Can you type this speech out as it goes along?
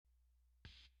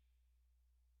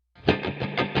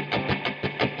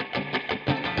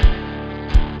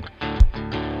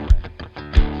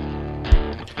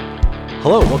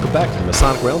Hello, welcome back to the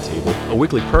Masonic Roundtable, a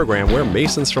weekly program where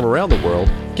Masons from around the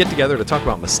world get together to talk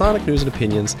about Masonic news and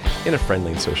opinions in a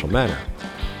friendly and social manner.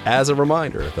 As a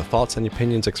reminder, the thoughts and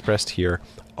opinions expressed here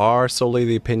are solely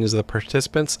the opinions of the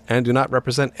participants and do not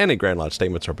represent any Grand Lodge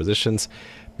statements or positions.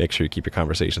 Make sure you keep your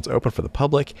conversations open for the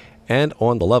public and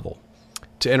on the level.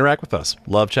 To interact with us,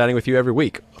 love chatting with you every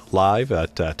week, live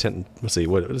at 10, let's see,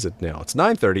 what is it now? It's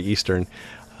 9:30 Eastern,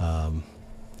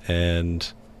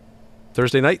 and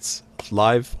Thursday nights,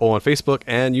 live on Facebook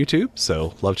and YouTube.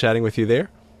 So love chatting with you there.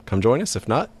 Come join us. If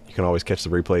not, you can always catch the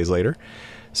replays later.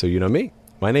 So you know me.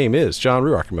 My name is John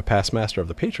Ruark. I'm a past master of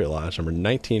the Patriot Lodge, number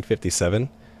 1957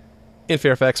 in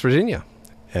Fairfax, Virginia.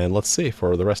 And let's see,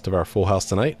 for the rest of our full house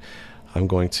tonight, I'm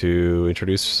going to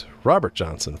introduce Robert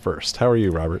Johnson first. How are you,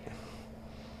 Robert?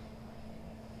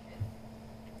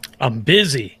 I'm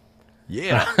busy.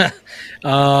 Yeah.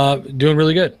 Doing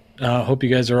really good. Hope you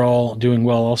guys are all doing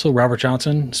well also. Robert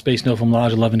Johnson, Space Novum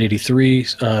Lodge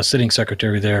 1183, sitting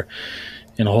secretary there,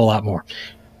 and a whole lot more.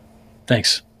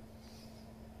 Thanks.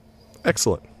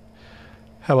 Excellent.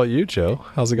 How about you, Joe?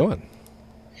 How's it going?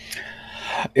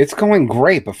 It's going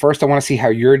great, but first I want to see how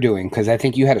you're doing, because I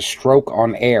think you had a stroke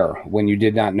on air when you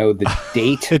did not know the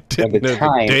date or the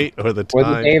time or the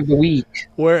day of the week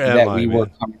Where am that I, we man? were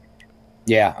coming.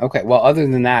 Yeah, okay. Well, other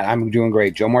than that, I'm doing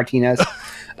great. Joe Martinez.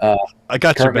 I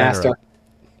got your current banner master. up.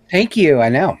 Thank you. I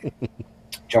know.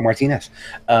 Joe Martinez,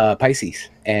 Pisces,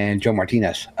 and Joe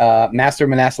Martinez, Master of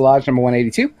Manasseh Lodge number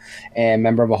 182, and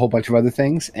member of a whole bunch of other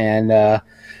things, and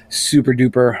super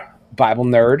duper Bible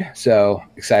nerd. So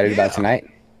excited about tonight.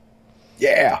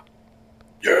 Yeah.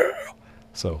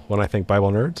 So when I think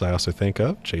Bible nerds, I also think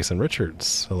of Jason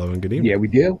Richards. Hello and good evening. Yeah, we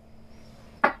do.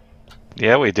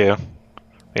 Yeah, we do.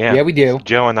 Yeah, we do.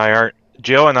 Joe and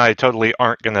I totally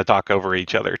aren't going to talk over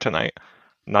each other tonight.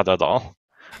 Not at all.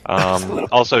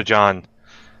 Also, John,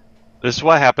 this is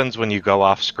what happens when you go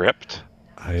off script.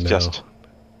 I know.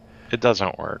 It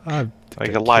doesn't work. Like a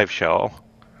got live show.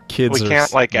 Kids We are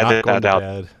can't like not edit going that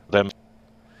to out.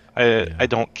 bed. I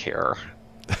don't care.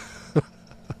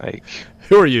 Like,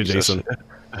 Who are you, Jason?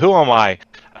 who am I?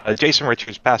 Jason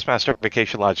Richards, past master of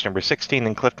Vacation Lodge number 16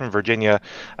 in Clifton, Virginia,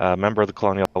 member of the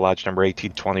Colonial Lodge number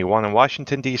 1821 in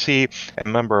Washington, D.C.,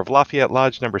 and member of Lafayette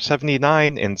Lodge number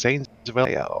 79 in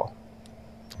Zanesville.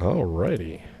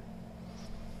 Alrighty.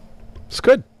 It's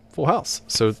good. Full house.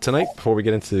 So tonight, before we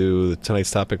get into tonight's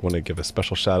topic, I want to give a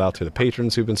special shout out to the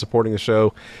patrons who've been supporting the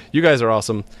show. You guys are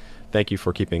awesome. Thank you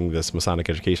for keeping this Masonic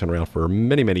education around for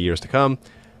many, many years to come.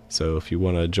 So if you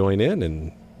want to join in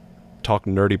and talk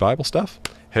nerdy Bible stuff,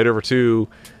 head over to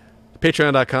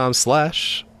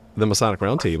patreon.com/the Masonic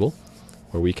Roundtable,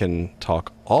 where we can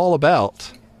talk all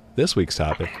about this week's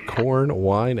topic, corn,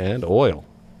 wine, and oil.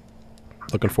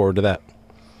 Looking forward to that.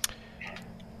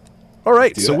 All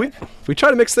right, so we try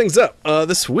to mix things up.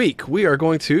 This week, we are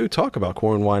going to talk about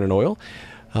corn, wine, and oil.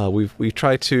 We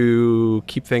try to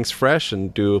keep things fresh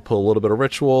and put a little bit of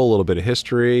ritual, a little bit of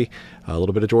history, a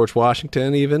little bit of George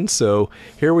Washington even. So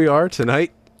here we are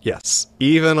tonight. Yes,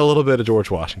 even a little bit of George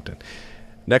Washington.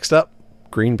 Next up,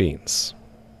 green beans.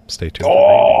 Stay tuned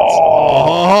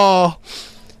for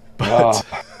green beans. But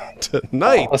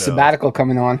tonight, A sabbatical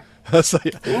coming on. So,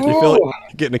 you feel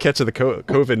like getting a catch of the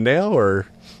COVID now, or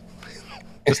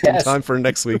just in time for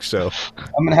next week's show?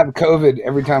 I'm going to have COVID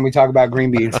every time we talk about green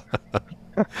beans.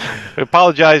 We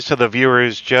apologize to the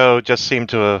viewers. Joe just seemed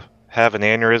to have an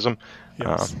aneurysm.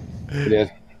 Yes. He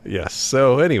did. Yes.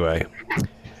 So anyway,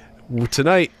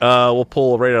 tonight we'll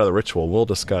pull right out of the ritual. We'll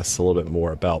discuss a little bit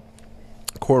more about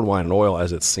corn, wine, and oil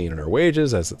as it's seen in our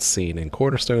wages, as it's seen in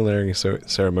cornerstone layering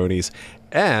ceremonies,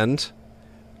 and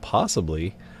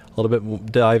possibly a little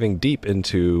bit diving deep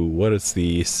into what is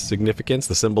the significance,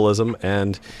 the symbolism,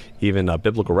 and even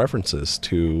biblical references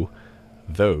to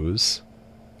those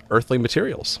earthly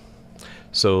materials.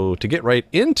 So to get right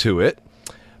into it,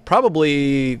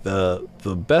 probably the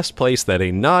best place that a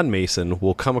non-Mason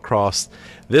will come across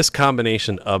this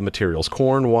combination of materials,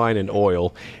 corn, wine, and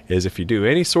oil, is if you do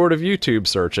any sort of YouTube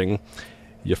searching,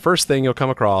 the first thing you'll come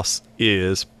across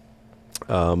is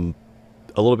a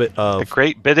little bit of A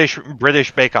great British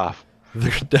Bake-Off.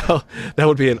 that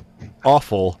would be an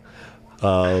awful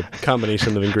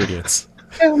combination of ingredients.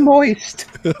 So moist.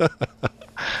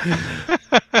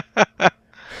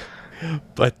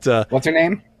 But What's her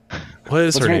name? what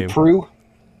is What's her name? Prue,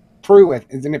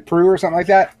 isn't it Prue or something like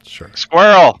that? Sure.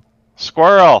 Squirrel.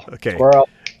 Okay. Squirrel.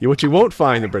 What you won't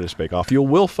find in the British Bake Off, you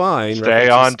will find Stay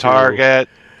references on to target.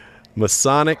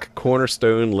 Masonic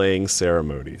cornerstone laying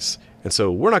ceremonies. And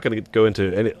so we're not going to go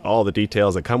into all the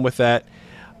details that come with that,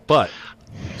 but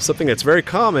something that's very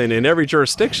common in every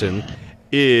jurisdiction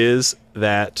is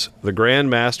that the Grand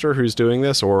Master who's doing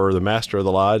this, or the Master of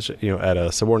the Lodge, at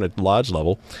a subordinate lodge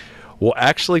level, will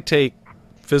actually take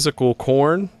physical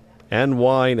corn and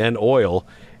wine and oil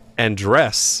and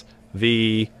dress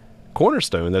the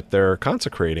cornerstone that they're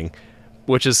consecrating,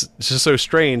 which is just so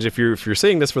strange. If you're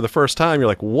seeing this for the first time, you're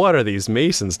like, what are these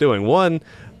Masons doing? One,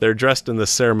 they're dressed in this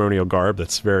ceremonial garb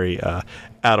that's very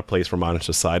out of place for modern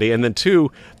society, and then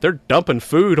two, they're dumping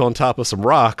food on top of some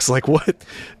rocks. Like, what?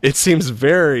 It seems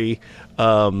very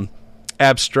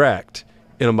abstract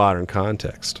in a modern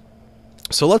context.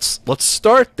 So let's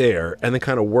start there and then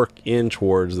kind of work in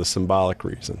towards the symbolic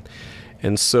reason.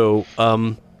 And so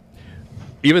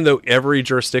even though every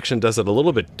jurisdiction does it a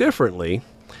little bit differently,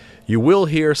 you will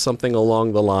hear something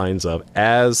along the lines of,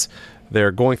 as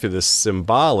they're going through this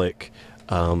symbolic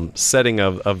setting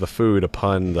of the food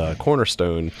upon the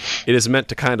cornerstone, it is meant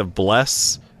to kind of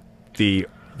bless the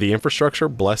infrastructure,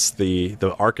 bless the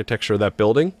architecture of that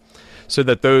building, so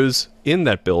that those in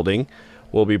that building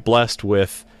will be blessed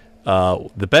with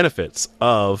the benefits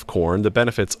of corn, the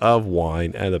benefits of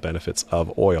wine, and the benefits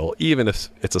of oil, even if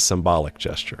it's a symbolic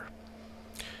gesture.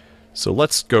 So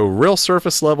let's go real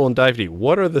surface level and dive deep.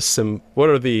 What are the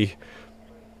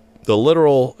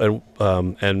literal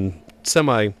and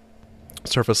semi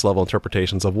surface level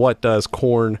interpretations of what does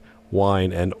corn,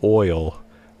 wine, and oil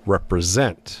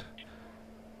represent?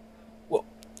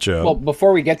 Joe. Well,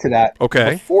 before we get to that,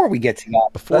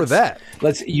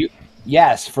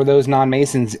 yes, for those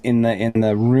non-Masons in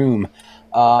the room,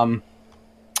 the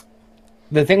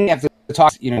thing we have to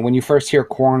talk, when you first hear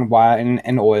corn, wine,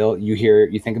 and oil,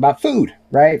 you think about food,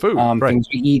 right? Food, right. Things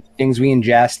we eat, things we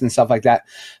ingest, and stuff like that.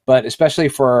 But especially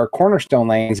for cornerstone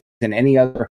layings and any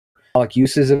other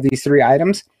uses of these three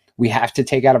items, we have to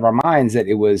take out of our minds that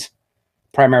it was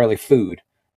primarily food,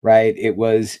 right?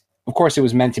 Of course, it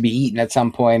was meant to be eaten at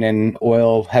some point, and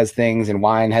oil has things, and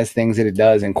wine has things that it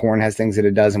does, and corn has things that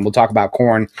it does, and we'll talk about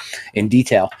corn in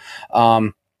detail.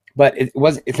 But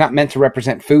it's not meant to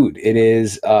represent food. It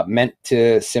is meant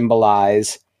to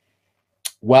symbolize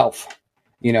wealth,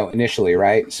 initially,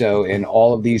 right? So in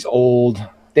all of these old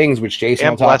things, which Jason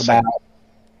will talk about.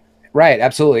 Right,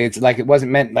 absolutely. It's like it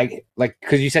wasn't meant like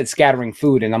because you said scattering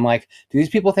food, and I'm like, do these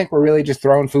people think we're really just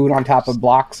throwing food on top of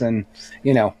blocks? And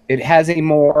it has a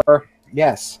more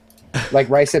like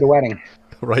rice at a wedding.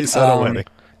 Rice at a wedding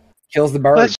kills the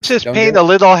bird. Let's just paint a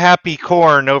little happy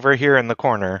corn over here in the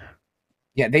corner.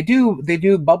 Yeah, they do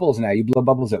bubbles now. You blow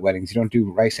bubbles at weddings. You don't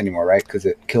do rice anymore, right? Because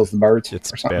it kills the birds.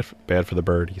 It's bad for the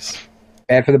birdies.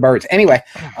 Bad for the birds. Anyway,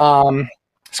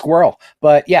 squirrel.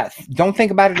 But yeah, don't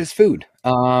think about it as food,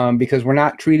 because we're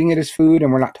not treating it as food,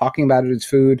 and we're not talking about it as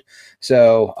food.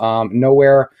 So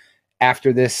nowhere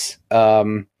after this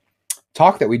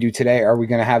talk that we do today are we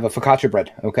going to have a focaccia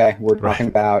bread. Okay, we're talking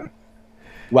about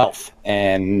wealth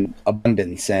and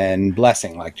abundance and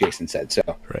blessing, like Jason said. So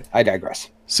I digress.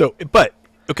 So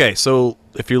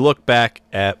if you look back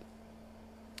at,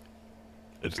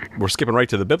 we're skipping right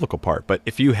to the biblical part, but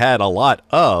if you had a lot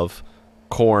of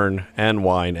corn and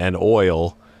wine and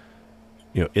oil,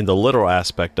 in the literal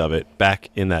aspect of it back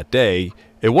in that day,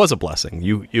 it was a blessing.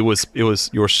 You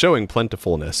were showing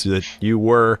plentifulness, that you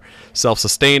were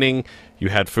self-sustaining. You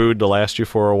had food to last you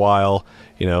for a while.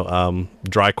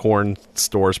 Dry corn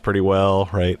stores pretty well,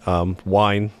 right?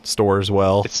 Wine stores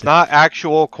well. It's not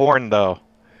actual corn, though.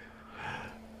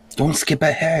 Don't skip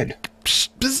ahead.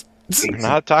 We're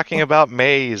not talking about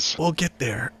maize. We'll get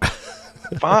there.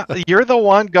 You're the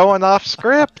one going off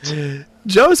script.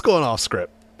 Joe's going off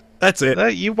script. That's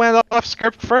it. You went off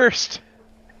script first.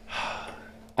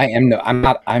 I am no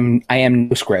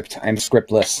script. I'm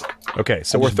scriptless. Okay,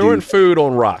 so we're throwing food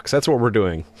on rocks. That's what we're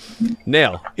doing.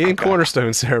 Now, in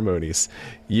cornerstone ceremonies,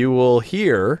 you will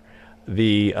hear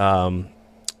the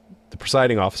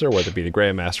presiding officer, whether it be the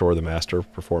Grand Master or the Master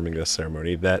performing this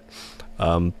ceremony, that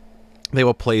they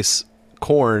will place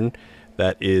corn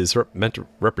that is meant to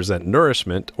represent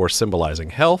nourishment or symbolizing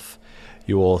health.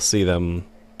 You will see them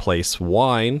place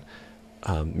wine,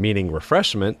 meaning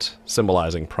refreshment,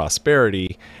 symbolizing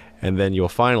prosperity, and then you'll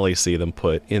finally see them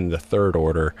put in the third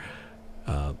order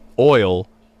oil,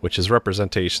 which is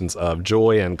representations of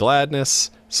joy and gladness,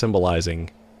 symbolizing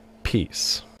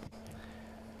peace.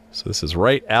 So this is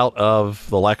right out of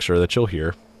the lecture that you'll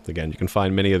hear. Again, you can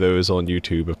find many of those on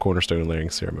YouTube of cornerstone laying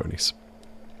ceremonies.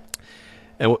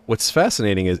 And what's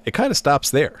fascinating is it kind of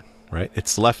stops there, right?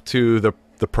 It's left to the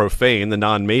profane, the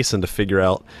non-Mason, to figure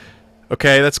out,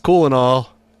 okay, that's cool and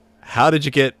all. How did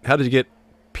you get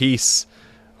peace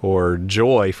or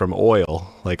joy from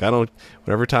oil? Like,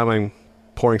 every time I'm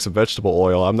pouring some vegetable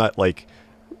oil, I'm not like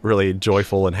really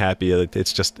joyful and happy.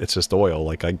 It's just oil.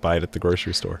 Like, I buy it at the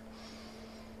grocery store.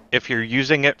 if you're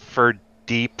using it for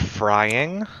deep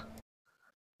frying,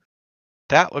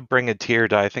 that would bring a tear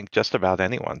to, I think, just about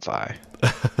anyone's eye.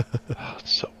 Oh,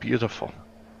 it's so beautiful.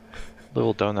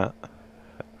 Little donut.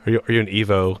 Are you an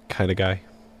Evo kind of guy?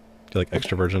 Do you like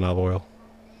extra virgin olive oil?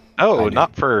 Oh,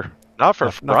 not for frying. Not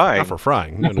for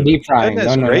frying. Not for deep frying.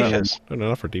 Goodness gracious. No,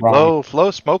 not for deep Wrong.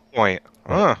 Low smoke point.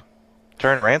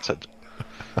 Turn rancid.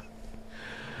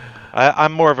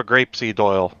 I'm more of a grapeseed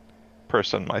oil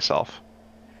person myself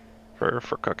for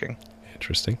cooking.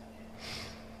 Interesting.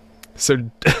 So,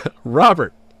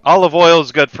 Robert, Olive oil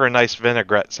is good for a nice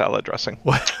vinaigrette salad dressing.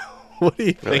 what do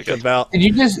you Really think good. about? Did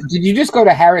you just go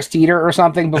to Harris Teeter or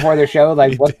something before the show?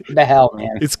 Like, what the hell,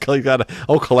 man? It's got a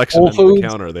whole collection Whole on the Foods.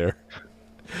 counter there.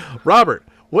 Robert,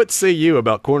 what say you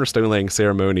about cornerstone laying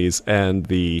ceremonies and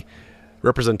the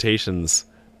representations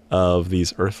of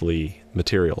these earthly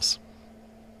materials?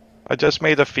 I just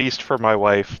made a feast for my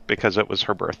wife because it was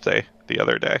her birthday the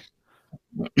other day.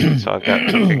 So I've got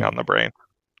cooking on the brain.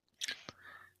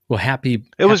 Well, happy.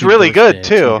 It was happy really good,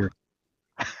 birthday to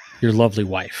too. your lovely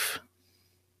wife,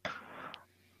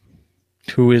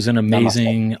 who is an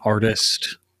amazing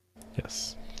artist,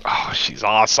 Yes. Oh, she's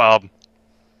awesome.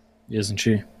 isn't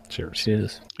she? Cheers. She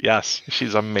is. Yes,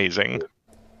 she's amazing.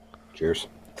 Cheers.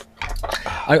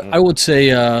 I would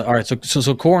say all right.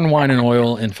 So corn, wine, and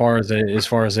oil. As far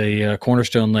as a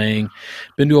cornerstone laying,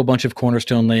 been to a bunch of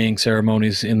cornerstone laying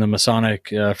ceremonies in the Masonic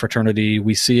fraternity.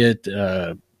 We see it,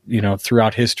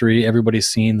 throughout history. Everybody's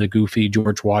seen the goofy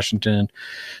George Washington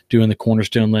doing the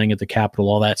cornerstone laying at the Capitol,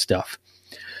 all that stuff.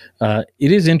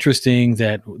 It is interesting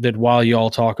that while you all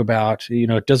talk about,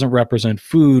 it doesn't represent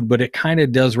food, but it kind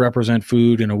of does represent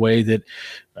food in a way that,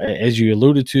 as you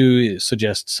alluded to, it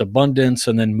suggests abundance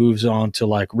and then moves on to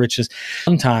like riches.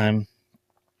 One time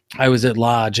I was at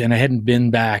Lodge and I hadn't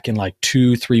been back in like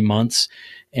 2-3 months.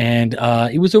 And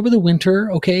it was over the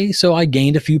winter, okay? So I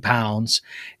gained a few pounds.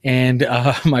 And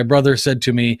my brother said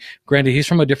to me, granted, he's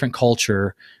from a different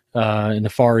culture in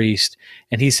the Far East.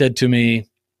 And he said to me,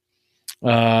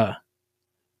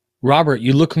 Robert,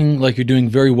 you're looking like you're doing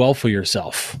very well for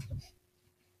yourself.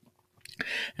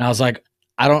 And I was like,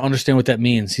 I don't understand what that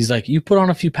means. He's like, you put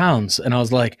on a few pounds. And I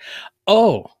was like,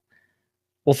 oh,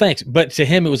 well, thanks. But to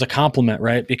him, it was a compliment,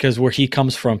 right? Because where he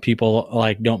comes from, people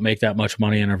like don't make that much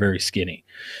money and are very skinny.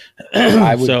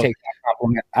 I would take that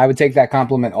compliment. I would take that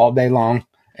compliment all day long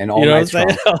and all night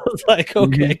strong. I was like,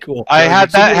 okay, cool. I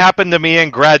had that happen to me in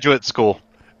graduate school.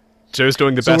 Joe's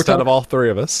doing the best out of all three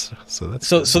of us. So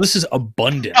this is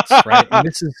abundance, right? And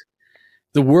this is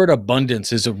the word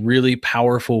abundance is a really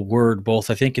powerful word, both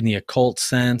I think in the occult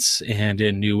sense and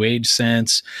in New Age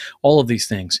sense, all of these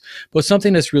things. But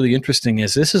something that's really interesting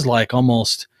is this is like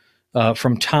almost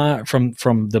from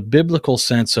the biblical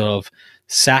sense of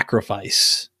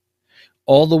sacrifice,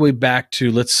 all the way back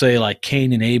to, let's say, like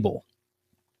Cain and Abel,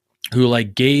 who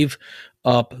like gave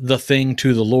up the thing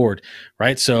to the Lord,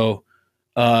 right? So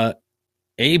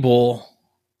Abel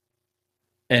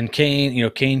and Cain,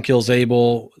 Cain kills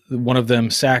Abel. One of them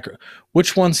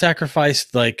which one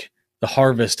sacrificed like the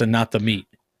harvest and not the meat?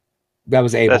 That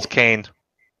was Abel. That's Cain.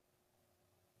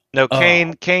 No,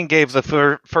 Cain gave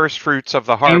the first fruits of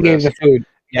the harvest. Cain gave the food.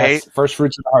 Yes, first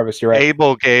fruits of the harvest. You're right.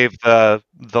 Abel gave the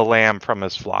lamb from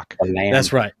his flock. The lamb.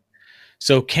 That's right.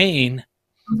 So Cain,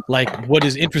 like, what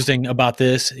is interesting about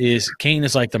this is Cain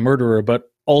is like the murderer, but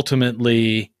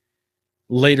ultimately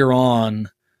later on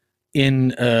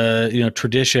in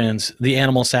traditions, the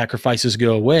animal sacrifices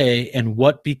go away, and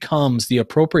what becomes the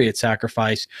appropriate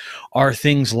sacrifice are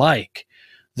things like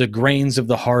the grains of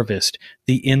the harvest,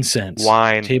 the incense,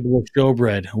 wine, table of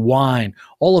showbread, wine,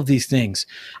 all of these things.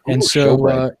 And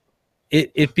so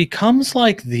it becomes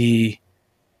like the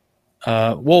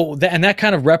and that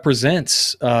kind of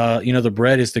represents the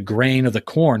bread is the grain of the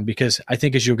corn, because I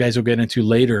think, as you guys will get into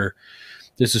later,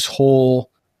 there's this whole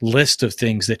list of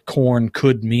things that corn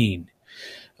could mean,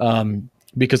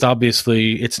 because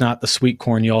obviously it's not the sweet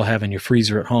corn you all have in your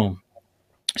freezer at home.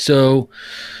 So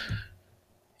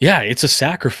yeah, it's a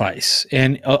sacrifice,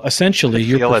 and essentially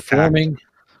you're performing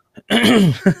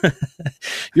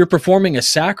you're performing a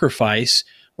sacrifice,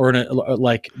 or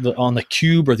on the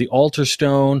cube or the altar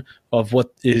stone of what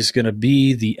is going to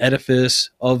be the edifice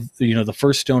of the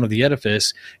first stone of the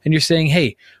edifice, and you're saying,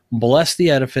 hey, bless the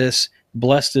edifice,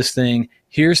 bless this thing.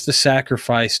 Here's the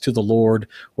sacrifice to the Lord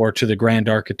or to the grand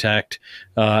architect,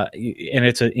 and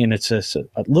it's a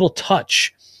little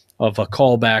touch of a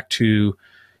callback to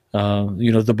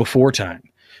the before time,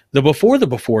 the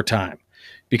before time,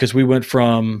 because we went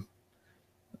from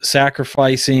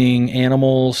sacrificing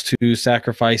animals to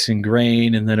sacrificing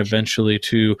grain, and then eventually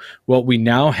to what we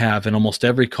now have in almost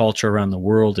every culture around the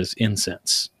world is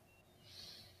incense.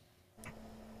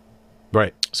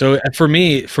 Right. So for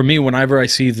me, whenever I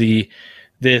see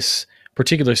this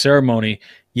particular ceremony,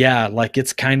 yeah, like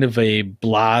it's kind of a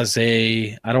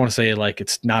blasé. I don't want to say like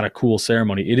it's not a cool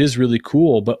ceremony. It is really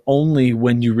cool, but only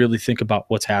when you really think about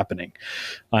what's happening.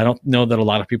 I don't know that a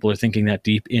lot of people are thinking that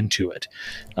deep into it.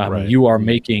 Right. You are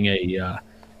making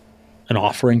an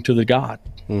offering to the god,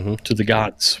 to the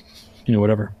gods,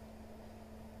 whatever.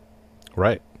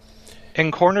 Right.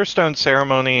 In cornerstone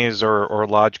ceremonies or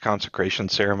lodge consecration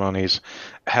ceremonies,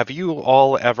 have you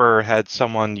all ever had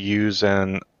someone use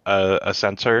a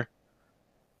censer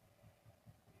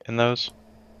in those?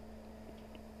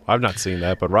 I've not seen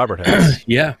that, but Robert has.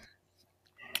 Yeah.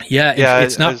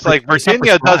 It's like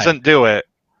Virginia doesn't do it.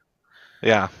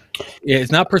 Yeah. Yeah,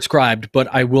 it's not prescribed, but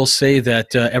I will say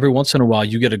that every once in a while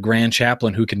you get a grand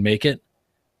chaplain who can make it.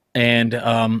 And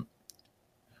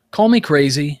call me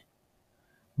crazy,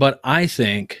 but I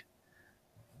think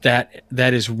that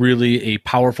is really a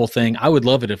powerful thing. I would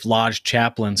love it if lodge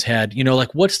chaplains had,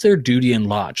 like, what's their duty in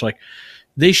lodge? Like,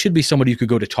 they should be somebody you could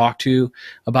go to talk to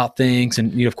about things.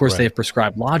 And, of course, they have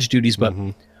prescribed lodge duties, but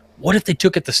what if they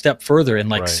took it the step further and,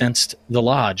 like, sensed the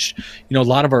lodge? A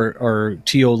lot of our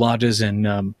TO lodges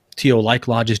and TO-like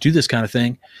lodges do this kind of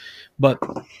thing. But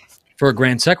for a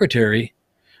grand secretary,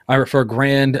 or for a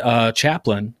grand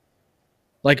chaplain,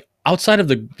 like, outside of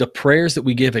the prayers that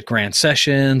we give at grand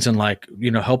sessions and, like,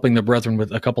 helping the brethren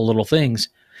with a couple little things,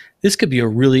 this could be a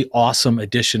really awesome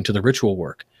addition to the ritual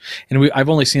work. And I've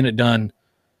only seen it done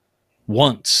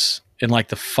once in, like,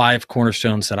 the 5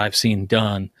 cornerstones that I've seen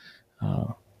done.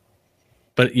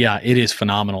 But yeah, it is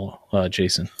phenomenal,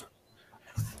 Jason.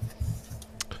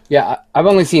 Yeah, I've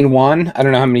only seen one. I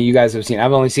don't know how many you guys have seen.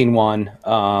 I've only seen one,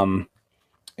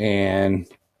 and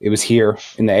it was here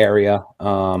in the area.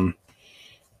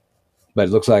 But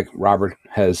it looks like Robert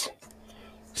has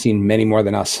seen many more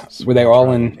than us. Were they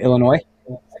all in Illinois?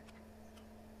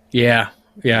 Yeah.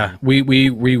 We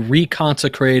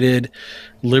reconsecrated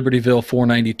Libertyville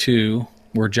 492,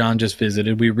 where John just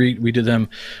visited. We did them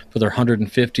for their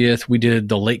 150th. We did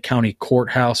the Lake County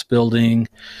Courthouse building.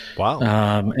 Wow.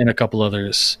 And a couple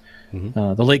others.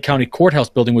 The Lake County Courthouse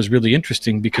building was really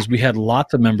interesting because we had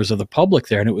lots of members of the public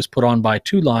there, and it was put on by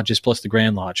 2 lodges plus the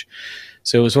Grand Lodge.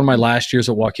 So it was one of my last years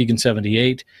at Waukegan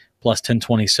 78, plus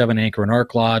 1027 Anchor and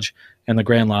Arc Lodge, and the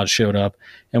Grand Lodge showed up.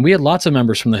 And we had lots of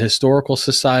members from the Historical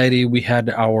Society. We had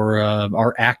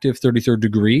our active 33rd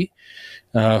degree,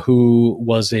 who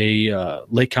was a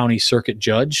Lake County Circuit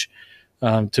judge,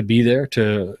 to be there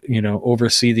to,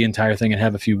 oversee the entire thing and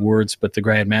have a few words. But the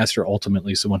Grand Master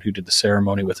ultimately is the one who did the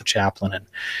ceremony with the chaplain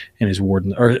and his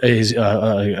warden, or his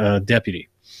deputy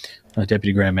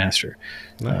Grand Master.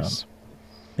 Nice.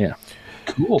 Yeah.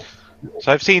 Cool.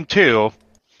 So I've seen 2.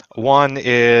 One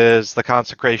is the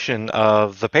consecration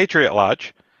of the Patriot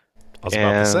Lodge I was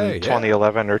about to say,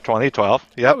 2011 or 2012.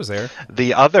 I was there.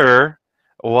 The other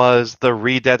was the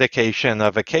rededication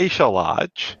of Acacia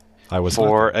Lodge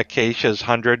for Acacia's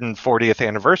 140th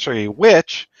anniversary,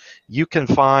 which you can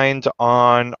find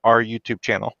on our YouTube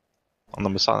channel on the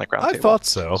Masonic Roundtable. I thought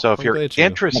so. So if you're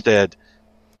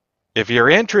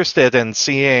interested in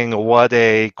seeing what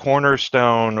a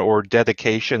cornerstone or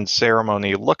dedication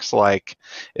ceremony looks like,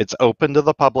 it's open to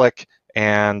the public,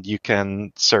 and you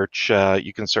can search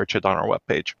it on our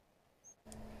webpage.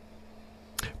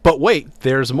 But wait,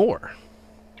 there's more.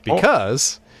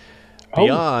 Because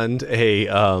beyond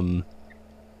a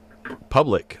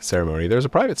public ceremony, there's a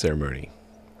private ceremony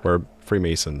where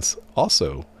Freemasons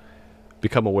also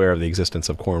become aware of the existence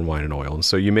of corn, wine, and oil. And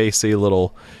so you may see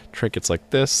little trinkets like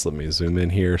this. Let me zoom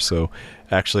in here. So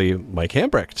actually, Mike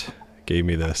Hambrecht gave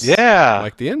me this. Yeah.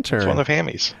 Like the intern. It's one of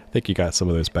Hammy's. I think you got some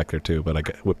of those back there too, but I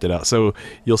whipped it out. So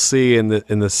you'll see in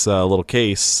this little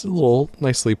case, a little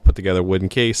nicely put together wooden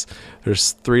case,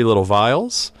 there's 3 little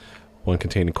vials, one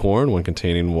containing corn, one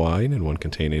containing wine, and one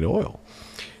containing oil.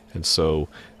 And so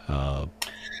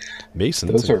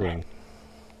Masons,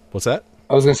 what's that?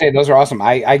 I was going to say, those are awesome.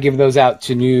 I give those out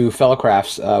to new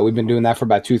fellowcrafts. We've been doing that for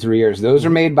about 2-3 years. Those are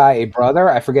made by a brother.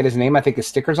 I forget his name. I think his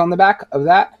sticker's on the back of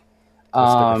that.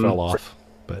 The sticker fell off.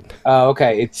 But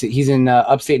okay. He's in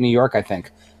upstate New York, I think.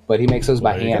 But he makes those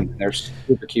by hand. They're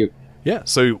super cute. Yeah,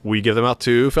 so we give them out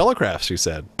to fellowcrafts, you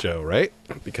said, Joe, right?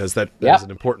 Because that is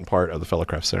an important part of the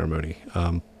fellowcraft ceremony.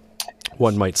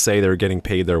 One might say they're getting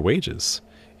paid their wages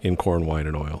in corn, wine,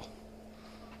 and oil.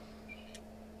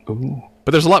 Ooh.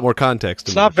 But there's a lot more context.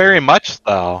 It's not very much,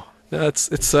 though. No,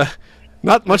 it's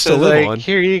not much to live on.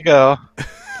 Here you go.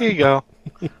 Here you go.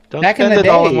 Don't Back spend in the it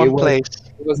all day, in one place.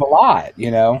 It was a lot,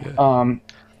 Yeah.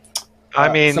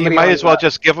 I mean, you might as well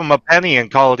just give them a penny and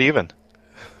call it even.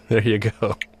 There you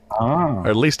go. Or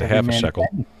at least a half a shekel.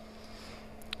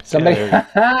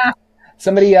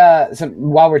 Somebody,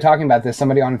 while we're talking about this,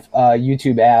 somebody on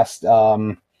YouTube asked,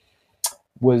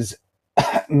 was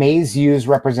maize used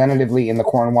representatively in the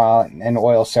corn, wine, and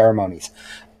oil ceremonies?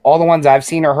 All the ones I've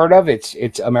seen or heard of, it's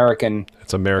American.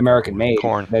 It's American made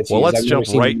corn. that's well, used. let's jump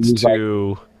right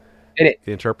to the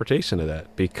interpretation of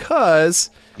that,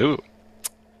 because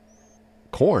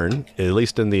corn, at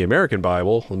least in the American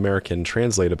Bible, American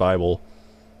translated Bible,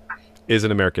 is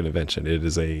an American invention. It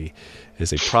is a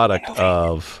product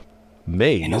of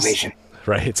maize. Innovation.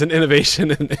 Right. It's an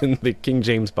innovation in the King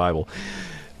James Bible,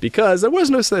 because there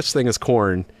was no such thing as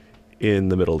corn in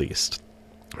the Middle East.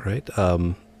 Right.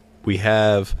 We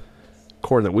have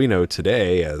corn that we know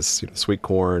today as sweet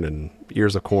corn and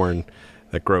ears of corn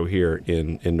that grow here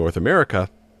in North America.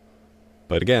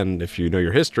 But again, if you know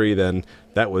your history, then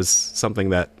that was something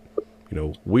that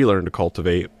we learned to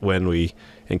cultivate when we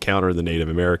encountered the Native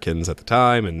Americans at the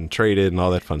time and traded and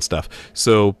all that fun stuff.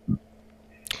 So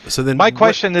then my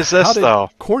question is this, how did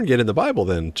though. Corn get in the Bible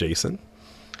then, Jason?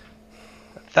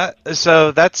 That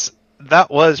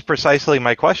was precisely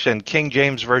my question. King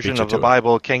James version of the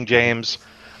Bible, King James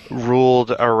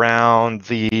ruled around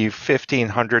the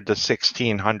 1500 to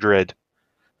 1600,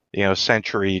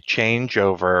 century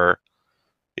changeover.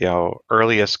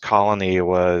 Earliest colony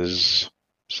was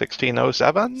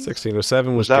 1607.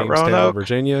 1607 was that Jamestown, Roanoke?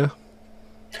 Virginia.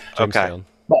 Jamestown.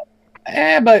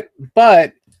 Okay,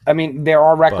 but I mean, there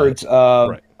are records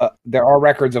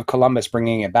of Columbus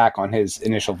bringing it back on his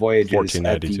initial voyages.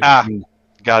 1492.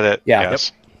 Got it. Yeah.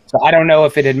 Yes. So I don't know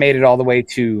if it had made it all the way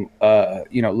to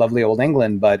lovely old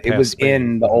England, but it was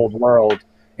in the old world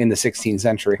in the 16th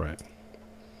century. Right.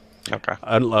 Okay.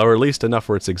 Or at least enough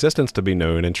for its existence to be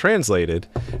known and translated,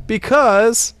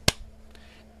 because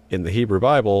in the Hebrew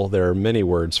Bible there are many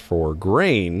words for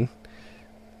grain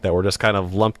that were just kind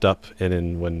of lumped up,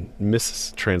 and when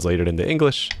mistranslated into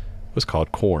English was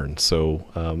called corn. So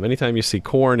anytime you see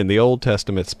corn in the Old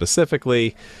Testament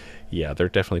specifically, yeah, they're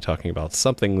definitely talking about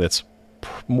something that's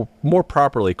more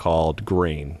properly called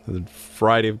grain. The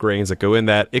variety of grains that go in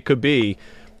that. It could be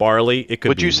barley. It could.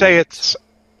 Would you say it's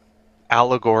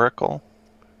allegorical?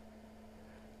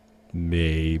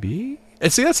 Maybe.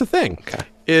 And see, that's the thing. Okay.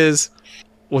 Is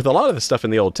with a lot of the stuff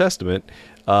in the Old Testament,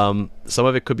 some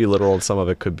of it could be literal and some of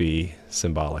it could be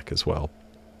symbolic as well.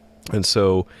 And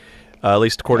so, at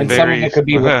least according to some of it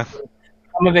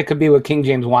could be what King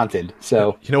James wanted.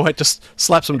 So you know what? Just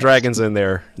slap some dragons in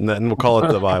there, and then we'll call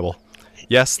it the Bible.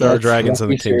 Yes, there are dragons in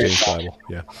the King James Bible.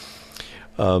 Yeah.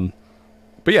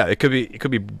 But yeah, it could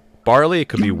be barley. It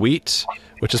could be wheat,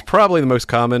 which is probably the most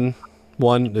common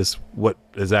one. Is what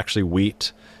is actually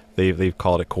wheat. They've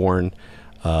called it corn.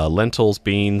 Lentils,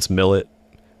 beans, millet,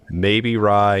 maybe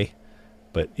rye,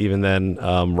 but even then,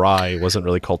 rye wasn't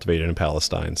really cultivated in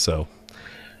Palestine. So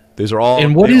these are all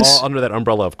all under that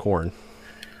umbrella of corn.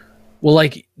 Well,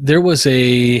 like there was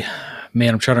I'm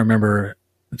trying to remember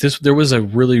this. There was a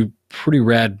really pretty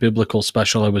rad biblical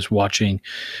special I was watching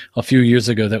a few years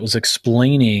ago that was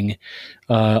explaining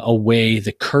away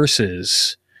the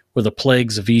curses or the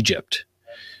plagues of Egypt.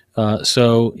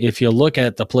 So if you look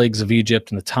at the plagues of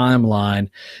Egypt and the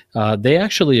timeline, they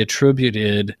actually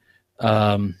attributed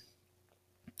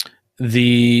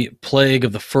the plague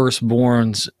of the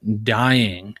firstborns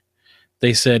dying.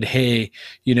 They said, hey,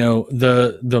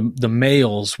 the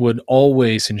males would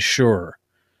always ensure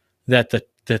that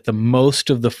the most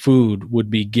of the food would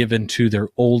be given to their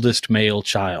oldest male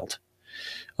child.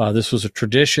 This was a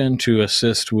tradition to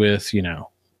assist with,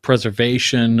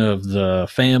 preservation of the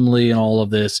family and all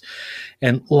of this.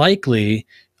 And likely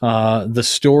the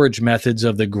storage methods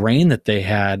of the grain that they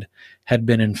had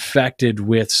been infected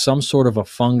with some sort of a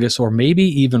fungus or maybe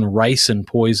even ricin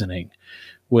poisoning,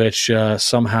 which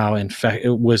somehow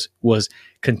was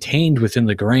contained within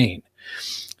the grain.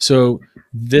 So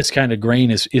this kind of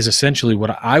grain is essentially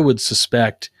what I would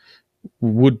suspect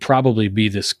would probably be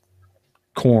this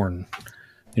corn,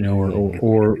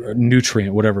 or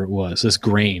nutrient, whatever it was, this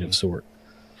grain of sort.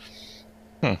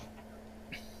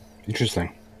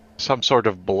 Interesting. Some sort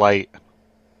of blight.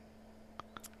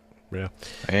 Yeah.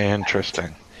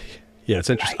 Interesting. Yeah, it's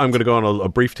interesting. I'm going to go on a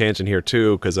brief tangent here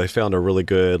too, because I found a really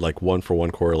good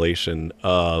one-for-one correlation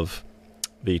of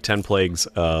the 10 plagues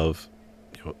of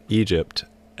Egypt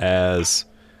as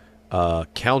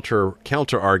counter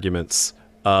arguments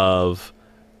of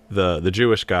the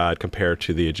Jewish God compared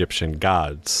to the Egyptian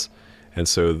gods, and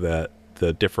so that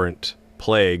the different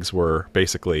plagues were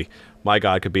basically, my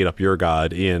God could beat up your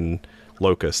God in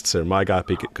locusts, or my God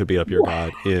could beat up your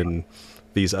God in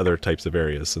these other types of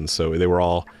areas, and so they were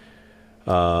all.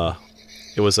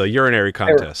 It was a urinary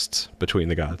contest between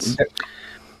the gods.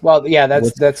 Well, yeah,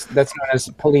 that's known as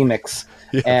polemics,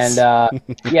 Yes. and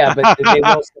yeah, but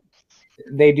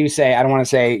they do say, I don't want to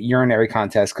say urinary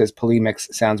contest because polemics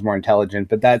sounds more intelligent,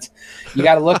 but that's, you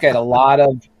got to look at a lot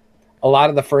of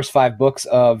the first 5 books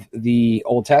of the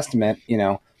Old Testament,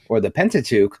 or the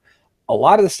Pentateuch. A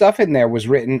lot of the stuff in there was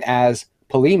written as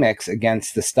polemics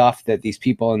against the stuff that these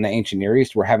people in the ancient Near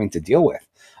East were having to deal with.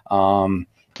 And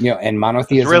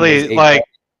monotheism It's really was a like,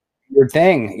 weird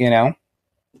thing.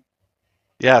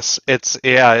 yes, it's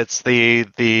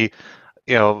the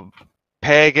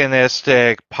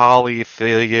paganistic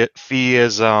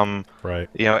polytheism, Right.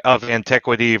 of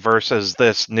antiquity versus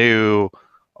this new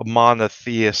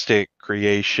monotheistic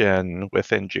creation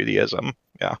within Judaism.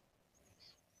 Yeah.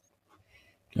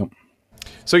 Yep.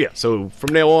 So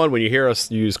from now on, when you hear us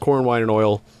use corn, wine, and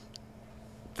oil,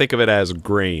 think of it as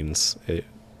grains.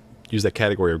 Use that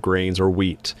category of grains or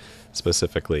wheat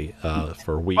specifically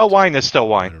for wheat. Well, wine is still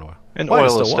wine, and oil. and Wine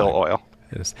oil is still oil.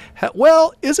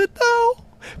 Well, is it though?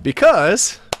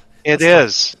 Because It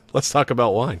is. let's talk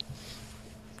about wine.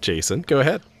 Jason, go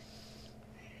ahead.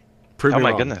 Prove Oh me my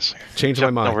wrong. goodness. Change my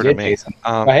Jumped mind. over Yeah, to me. Jason.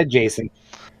 Go ahead, Jason.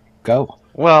 Go.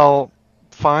 Well,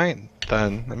 fine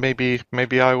then. Maybe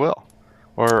I will.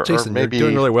 Or Jason, maybe you're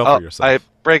doing really well for yourself. I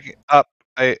break up.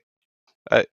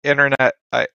 Internet.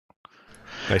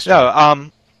 Nice job.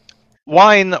 No.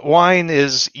 Wine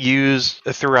is used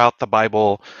throughout the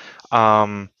Bible,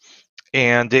 and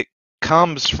it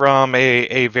comes from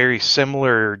a very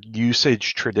similar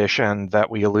usage tradition that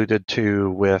we alluded to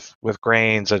with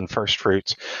grains and first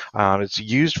fruits. It's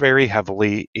used very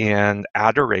heavily in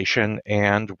adoration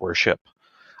and worship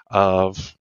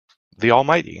of the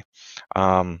Almighty.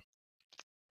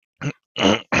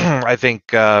 I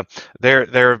think there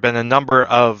have been a number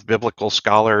of biblical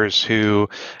scholars who,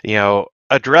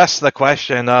 address the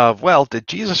question of, well, did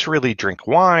Jesus really drink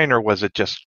wine, or was it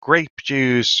just grape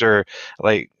juice, or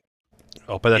like?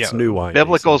 Oh, but that's new wine.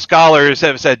 Biblical Jason. scholars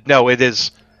have said no. It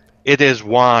is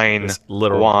wine. It's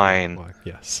literal wine.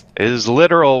 Yes. It is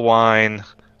literal wine.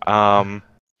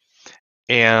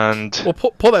 And Well,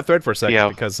 pull that thread for a second Yeah.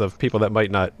 because of people that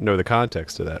might not know the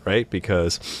context of that, right?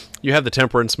 Because you have the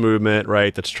temperance movement,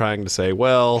 right, that's trying to say,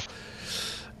 well,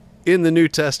 in the New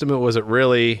Testament, was it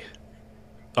really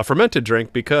a fermented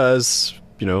drink? Because,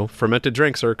 fermented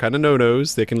drinks are kind of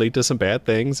no-nos. They can lead to some bad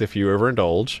things if you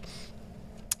overindulge.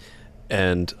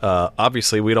 And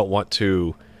obviously, we don't want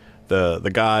to, the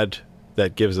God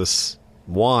that gives us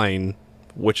wine,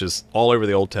 which is all over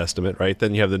the Old Testament, right?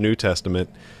 Then you have the New Testament.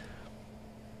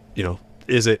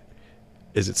 Is it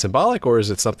symbolic, or is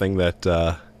it something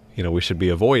that we should be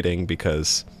avoiding?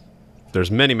 Because there's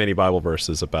many Bible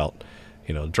verses about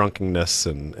drunkenness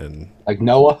and Like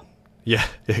Noah. yeah,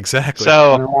 exactly.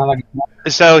 Running so around like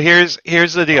so here's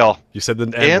the deal. You said the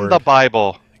In N-word. the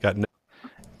Bible, Got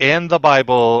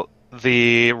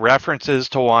the references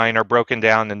to wine are broken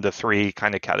down into 3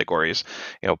 kind of categories,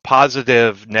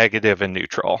 positive, negative, and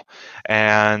neutral.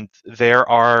 And there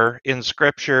are in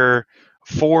Scripture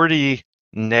 40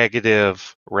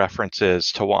 negative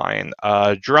references to wine,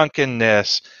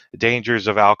 drunkenness, dangers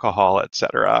of alcohol,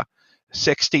 etc.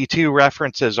 62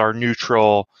 references are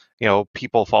neutral,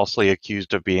 people falsely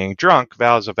accused of being drunk,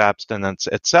 vows of abstinence,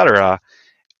 etc.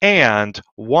 And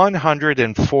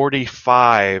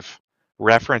 145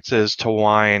 references to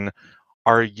wine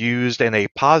are used in a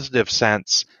positive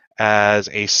sense as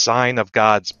a sign of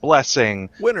God's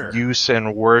blessing, winner. use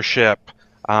in worship,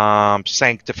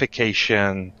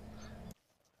 sanctification.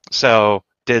 So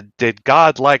did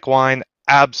God like wine?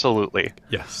 Absolutely.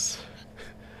 Yes.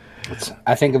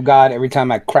 I think of God every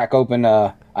time I crack open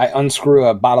I unscrew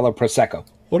a bottle of Prosecco.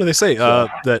 What do they say?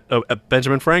 That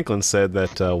Benjamin Franklin said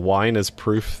that wine is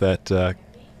proof that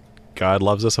God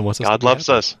loves us and wants us. God to be loves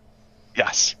happy. us.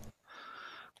 Yes.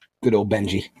 Good old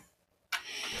Benji.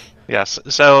 Yes.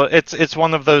 So it's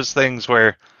one of those things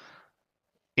where,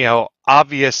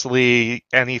 obviously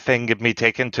anything can be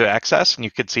taken to excess, and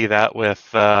you could see that with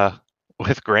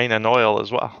grain and oil as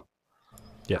well.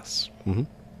 Yes. Mm-hmm.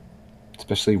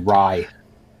 Especially rye.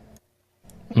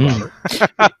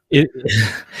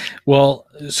 Well,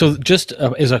 so just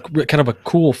as a kind of a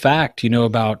cool fact,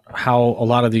 about how a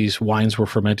lot of these wines were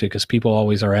fermented, because people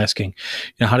always are asking,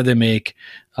 how do they make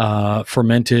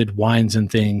fermented wines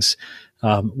and things?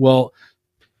 Well,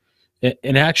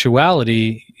 in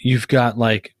actuality, you've got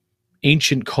like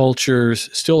ancient cultures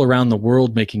still around the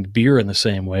world making beer in the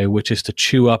same way, which is to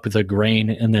chew up the grain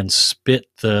and then spit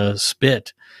the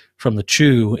spit from the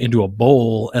chew into a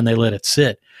bowl, and they let it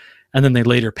sit. And then they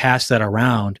later pass that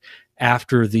around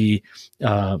after the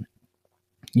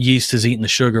yeast has eaten the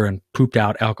sugar and pooped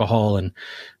out alcohol and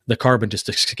the carbon just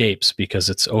escapes because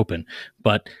it's open.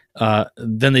 But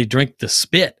then they drink the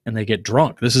spit and they get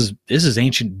drunk. This is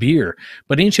ancient beer,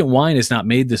 but ancient wine is not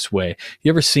made this way.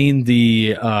 You ever seen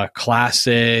the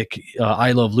classic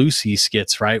I Love Lucy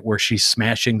skits, right, where she's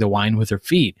smashing the wine with her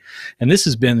feet? And this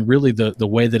has been really the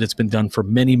way that it's been done for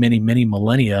many, many, many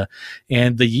millennia.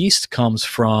 And the yeast comes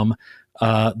from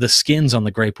the skins on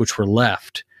the grape which were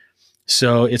left.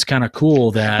 So it's kind of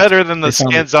cool that better than the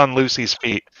skins on Lucy's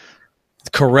feet.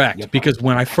 Correct. Yep. Because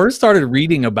when I first started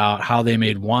reading about how they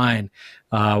made wine,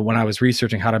 when I was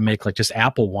researching how to make like just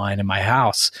apple wine in my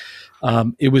house,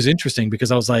 it was interesting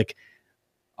because I was like,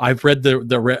 I read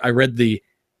the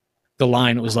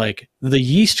line. It was like the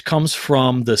yeast comes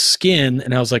from the skin,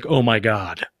 and I was like, oh my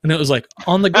god! And it was like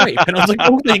on the grape, and I was like,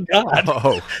 oh thank god!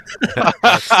 Oh,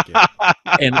 that's good.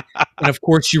 And of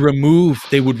course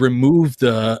they would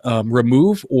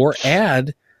remove or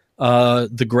add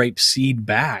the grape seed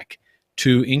back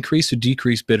to increase or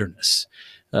decrease bitterness.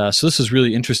 So this is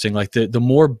really interesting. Like the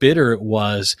more bitter it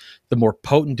was, the more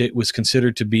potent it was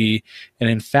considered to be. And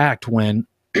in fact, when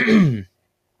there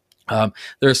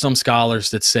are some scholars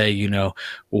that say,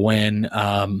 when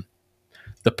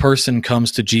the person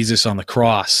comes to Jesus on the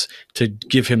cross to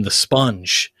give him the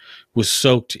sponge was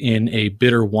soaked in a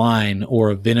bitter wine or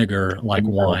a vinegar like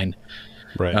wine.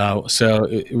 Right. So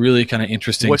it really kind of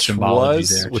interesting symbology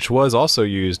there. Which was also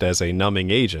used as a numbing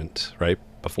agent, right,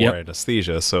 before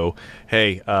anesthesia. So,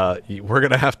 hey, we're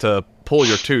going to have to pull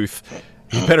your tooth.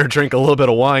 You better drink a little bit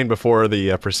of wine before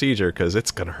the procedure because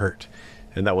it's going to hurt.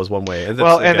 And that was one way. And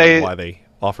that's why they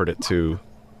offered it to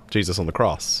Jesus on the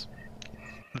cross.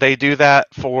 They do that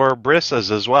for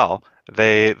brisas as well.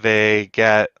 They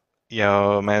get,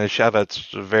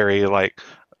 Manischewitz, very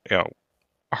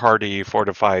hearty,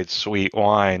 fortified, sweet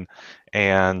wine,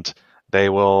 and they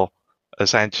will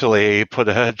essentially put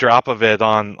a drop of it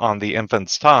on the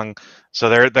infant's tongue.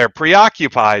 So they're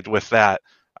preoccupied with that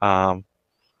while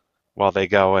they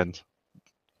go and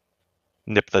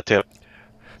nip the tip.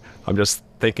 I'm just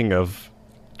thinking of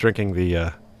drinking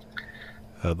the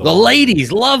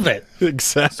ladies love it.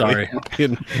 Exactly. Sorry.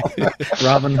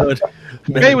 Robin Hood.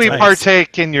 May we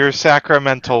partake in your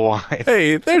sacramental wine?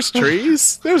 Hey, there's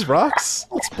trees. There's rocks.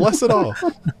 Let's bless it all.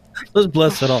 Let's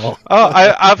bless it all. Oh,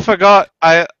 I forgot.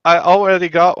 I already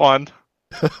got one.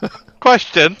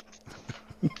 Question.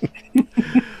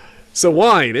 So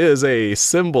wine is a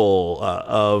symbol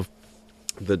of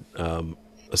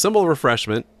a symbol of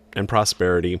refreshment and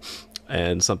prosperity,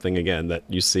 and something again that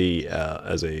you see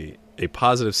as a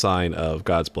positive sign of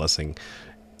God's blessing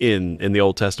in the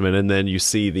Old Testament, and then you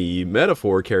see the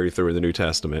metaphor carry through in the New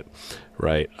Testament,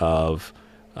 right? Of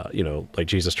like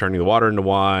Jesus turning the water into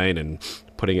wine and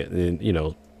putting it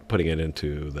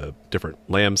into the different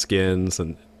lamb skins,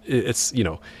 and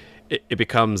it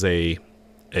becomes a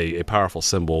powerful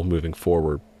symbol moving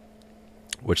forward,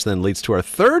 which then leads to our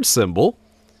third symbol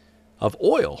of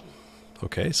oil.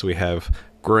 Okay, so we have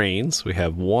grains, we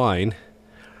have wine,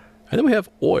 and then we have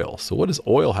oil. So what does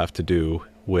oil have to do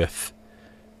with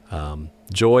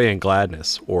joy and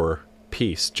gladness or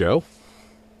peace, Joe?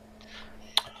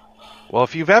 Well,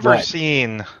 if you've ever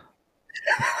seen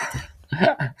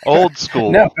old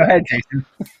school, no, go ahead, Jason.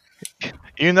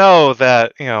 You know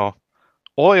that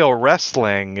oil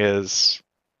wrestling is.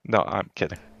 No, I'm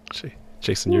kidding.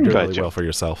 Jason, you're doing really well for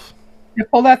yourself. You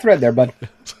pull that thread there, bud.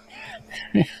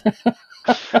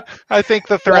 I think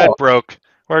the thread broke.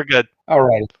 We're good. All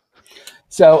right.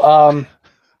 So,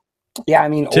 yeah, I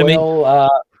mean, Timmy, oil.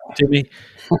 Timmy,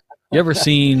 you ever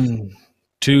seen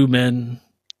two men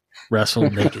wrestle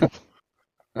naked?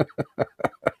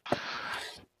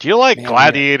 Do you like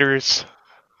gladiators?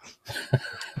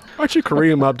 Aren't you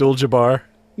Kareem Abdul-Jabbar?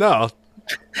 No.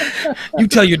 You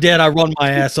tell your dad I run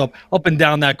my ass up and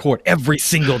down that court every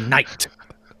single night.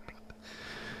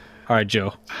 All right,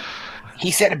 Joe. He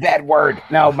said a bad word.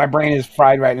 No, my brain is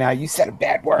fried right now. You said a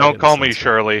bad word. Don't call me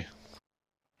Shirley.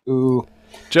 Ooh.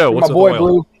 Joe, what's my boy oil?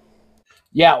 Blue?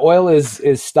 Yeah, oil is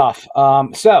stuff.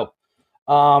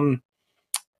 And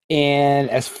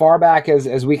as far back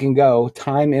as we can go,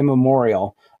 time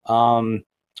immemorial, all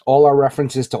our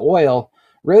references to oil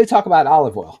really talk about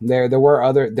olive oil. There were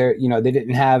other they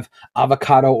didn't have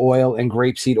avocado oil and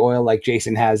grapeseed oil like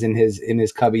Jason has in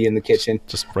his cubby in the kitchen.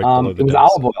 Just right below the it was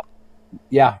desk. olive oil.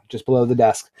 Yeah, just below the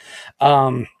desk.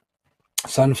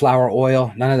 Sunflower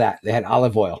oil, none of that. They had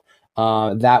olive oil.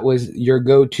 That was your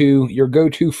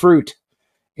go-to fruit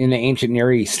in the ancient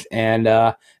Near East, and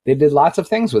they did lots of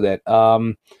things with it.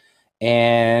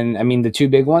 And I mean, the two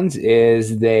big ones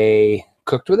is they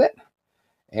cooked with it,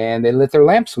 and they lit their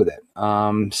lamps with it.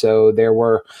 So there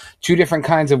were two different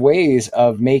kinds of ways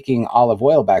of making olive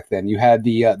oil back then. You had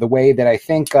the way that I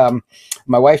think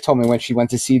my wife told me when she went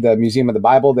to see the Museum of the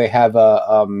Bible. They have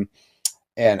an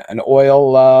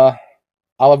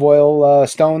olive oil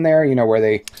stone there, where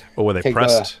they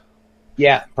pressed.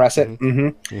 Press it.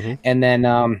 And then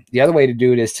the other way to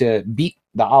do it is to beat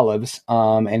the olives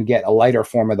and get a lighter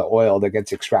form of the oil that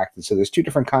gets extracted. So there's two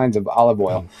different kinds of olive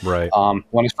oil. Right.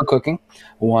 One is for cooking.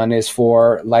 One is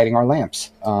for lighting our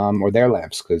lamps or their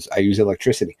lamps, because I use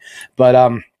electricity. But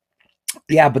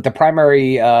but the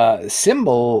primary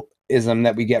symbolism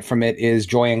that we get from it is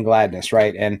joy and gladness,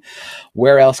 right? And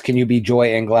where else can you be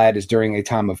joy and glad is during a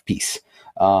time of peace.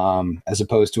 As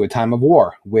opposed to a time of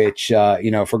war, which,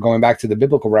 if we're going back to the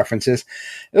biblical references,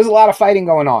 there's a lot of fighting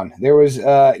going on. There was,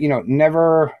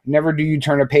 never do you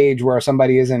turn a page where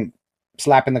somebody isn't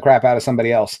slapping the crap out of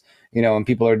somebody else, and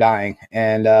people are dying.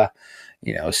 And,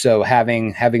 so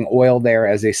having oil there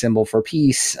as a symbol for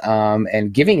peace,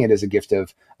 and giving it as a gift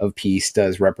of peace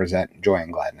does represent joy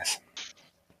and gladness.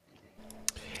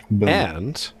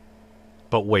 Boom.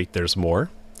 But wait, there's more.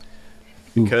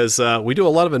 Because we do a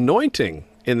lot of anointing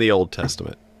in the Old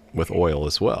Testament with oil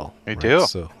as well. We do.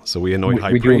 So we anoint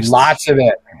high priests. We do lots of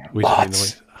it. We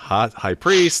anoint high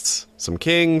priests, some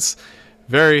kings.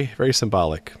 Very, very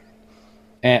symbolic.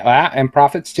 And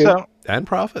prophets too. And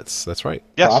prophets. That's right.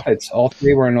 Yes. Prophets. All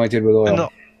three were anointed with oil. And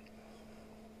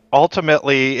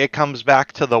ultimately, it comes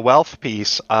back to the wealth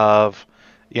piece of,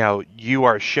 you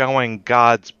are showing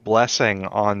God's blessing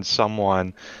on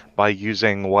someone by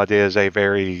using what is a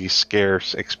very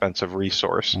scarce, expensive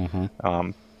resource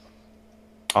on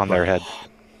their head.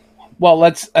 Well,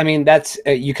 that's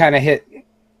you kind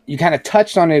of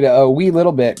touched on it a wee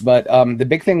little bit, but the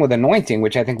big thing with anointing,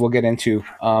 which I think we'll get into,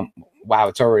 wow,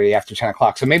 it's already after 10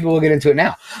 o'clock, so maybe we'll get into it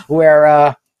now,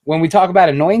 where when we talk about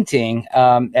anointing,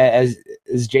 as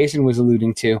Jason was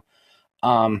alluding to,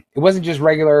 it wasn't just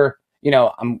regular,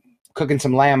 I'm cooking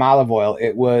some lamb olive oil.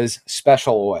 It was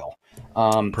special oil.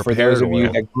 For those of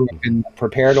you that grew up in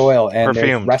prepared oil, and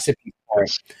there's recipes for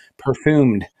it.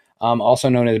 Perfumed, also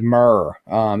known as myrrh.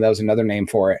 That was another name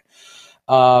for it.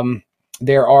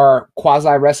 There are quasi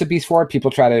recipes for it. People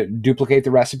try to duplicate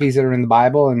the recipes that are in the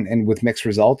Bible and with mixed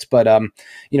results. But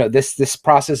this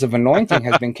process of anointing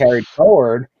has been carried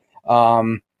forward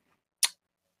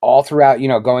all throughout,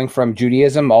 going from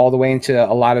Judaism all the way into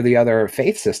a lot of the other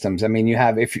faith systems. I mean, you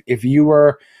have, if you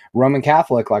were Roman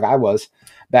Catholic like I was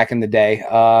back in the day,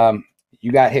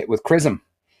 you got hit with chrism,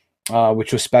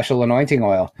 which was special anointing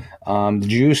oil. The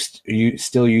Jews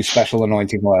still use special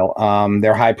anointing oil.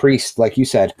 Their high priest, like you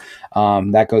said,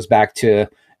 that goes back to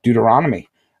Deuteronomy,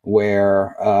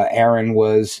 where Aaron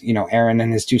was, Aaron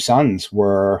and his two sons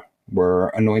were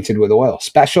anointed with oil,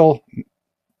 special,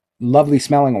 lovely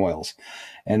smelling oils.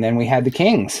 And then we had the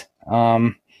kings.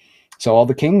 So all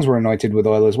the kings were anointed with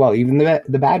oil as well, even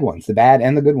the bad ones, the bad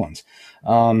and the good ones.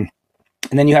 And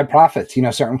then you had prophets.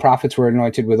 Certain prophets were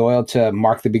anointed with oil to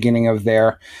mark the beginning of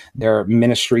their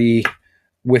ministry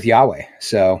with Yahweh.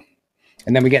 So,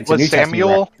 and then we get into New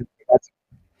Samuel. Testament.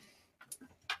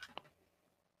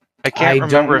 I can't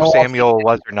remember if Samuel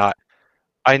was or not.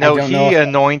 I know he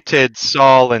anointed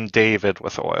Saul and David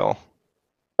with oil.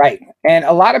 Right. And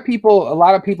a lot of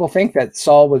people think that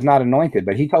Saul was not anointed,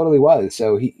 but he totally was.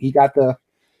 So he got the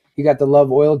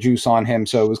love oil juice on him.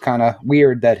 So it was kind of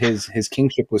weird that his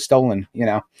kingship was stolen,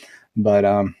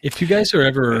 But if you guys are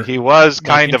ever, he was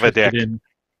kind of a dick.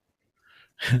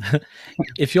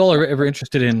 If y'all are ever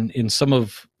interested in some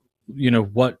of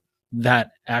what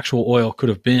that actual oil could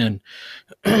have been,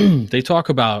 they talk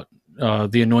about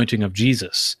the anointing of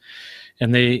Jesus,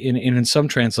 and they in some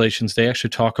translations they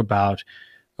actually talk about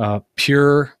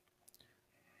pure.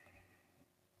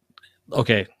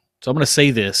 Okay, so I'm going to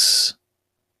say this,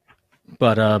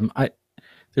 but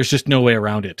there's just no way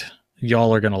around it.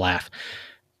 Y'all are going to laugh.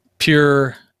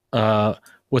 Pure,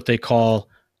 what they call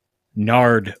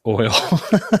nard oil.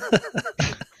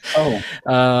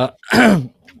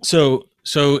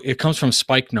 So it comes from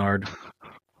spikenard,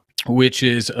 which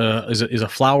is a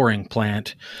flowering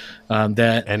plant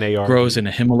that NARD. grows in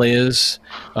the Himalayas,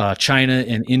 China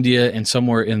and India, and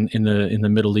somewhere in the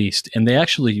Middle East. And they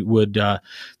actually would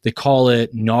they call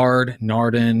it nard,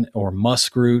 nardin, or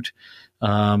muskroot.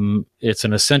 It's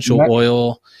an essential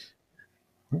oil,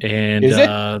 and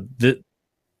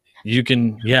you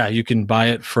can buy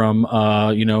it from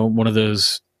one of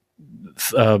those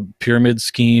pyramid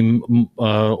scheme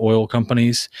oil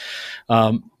companies.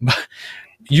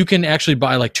 You can actually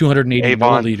buy like 280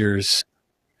 Avon. milliliters.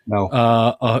 No.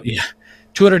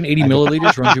 280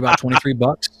 milliliters runs you about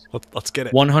 $23. Let's get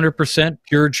it. 100%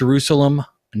 pure Jerusalem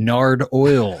nard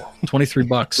oil,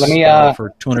 $23. Let me,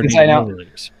 for 280 since I know-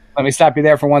 milliliters. Let me stop you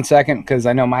there for 1 second because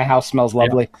I know my house smells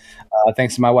lovely.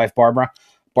 Thanks to my wife, Barbara.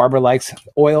 Barbara likes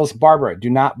oils. Barbara, do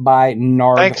not buy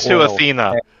nard Thanks oil. to Athena.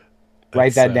 Okay?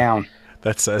 Write that down.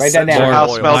 That's Write that down. Your Nard house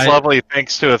oil. smells lovely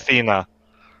thanks to Athena.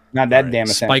 Not that Right. damn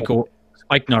essential.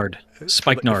 Spike nard.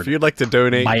 Spike nard. If you'd like to Buy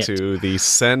donate it. to the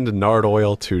Send Nard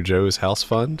Oil to Joe's House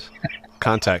Fund,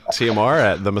 contact TMR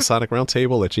at the Masonic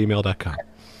Roundtable at gmail.com.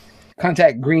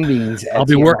 Contact Green Beans. At I'll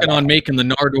be TMR. working on making the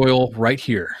nard oil right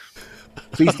here.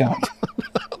 Please don't.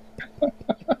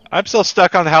 I'm still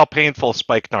stuck on how painful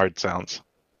spikenard sounds.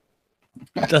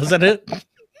 Doesn't it?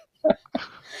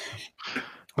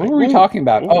 What were we talking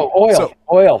about? Oh, oil. So-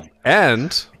 Oil.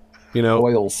 And,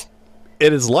 Oils.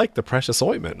 it is like the precious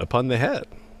ointment upon the head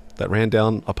that ran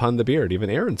down upon the beard, even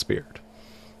Aaron's beard,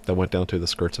 that went down to the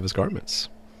skirts of his garments.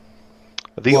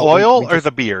 The Well, oil we or just-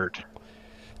 the beard?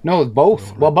 No,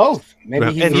 both. Well, both. Maybe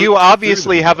And And he's you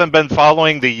obviously haven't been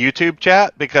following the YouTube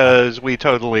chat because we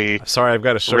totally. Sorry, I've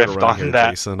got a shirt Riffed around on here, that.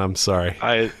 Jason. I'm sorry.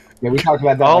 Yeah, we talked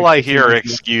about that. All like I 15 hear are minutes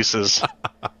ago. excuses.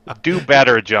 Do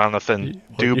better, Jonathan.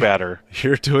 Do better.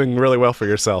 You're doing really well for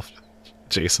yourself,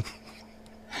 Jason.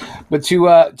 But to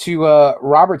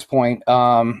Robert's point,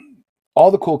 all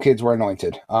the cool kids were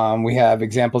anointed. We have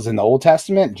examples in the Old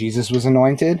Testament. Jesus was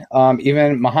anointed.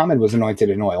 Even Muhammad was anointed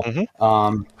in oil.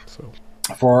 So,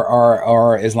 For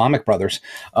our Islamic brothers.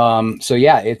 So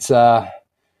yeah, it's a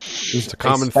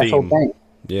common special theme. thing.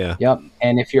 yeah. Yep.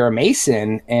 And if you're a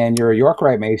Mason and you're a York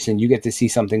Rite Mason, you get to see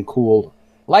something cool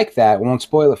like that. We won't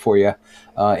spoil it for you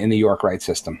in the York Rite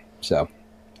system. So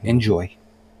enjoy.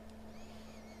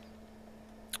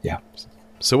 Yeah.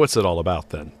 So what's it all about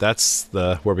then? That's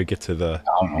where we get to I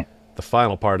don't know. the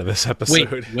final part of this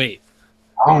episode. Wait.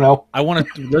 I don't know. I want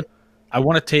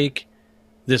to take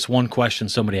this one question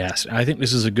somebody asked. I think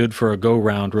this is a good for a go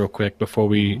round real quick before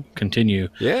we continue.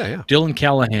 Yeah. Dylan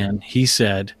Callahan, he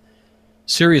said,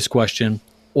 serious question,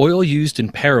 oil used in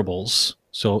parables,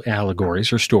 so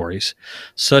allegories or stories,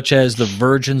 such as the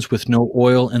virgins with no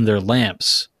oil in their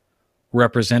lamps,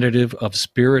 representative of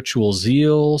spiritual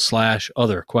zeal /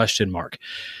 other ?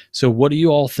 So what do you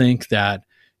all think that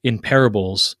in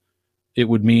parables it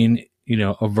would mean,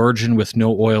 a virgin with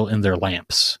no oil in their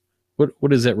lamps?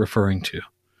 What is that referring to?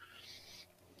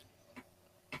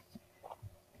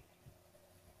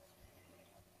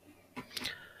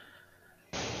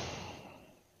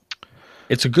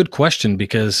 It's a good question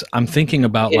because I'm thinking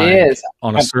about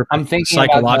on a certain I'm thinking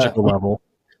psychological level.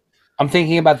 I'm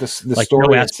thinking about the Like story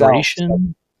no itself.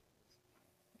 aspiration.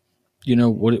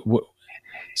 What?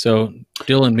 So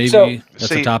Dylan, maybe So- that's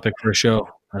See- a topic for a show.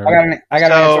 I don't I know. got an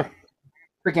So- answer.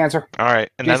 Quick answer. All right,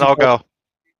 and Jason then I'll go.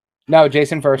 No,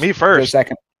 Jason first. Me first. Joe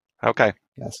second. Okay.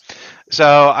 Yes.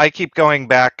 So I keep going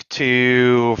back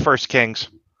to First Kings,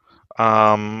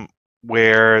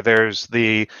 where there's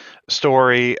the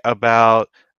story about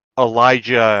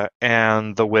Elijah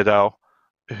and the widow,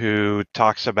 who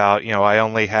talks about, I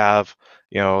only have,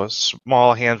 a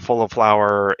small handful of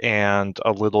flour and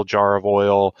a little jar of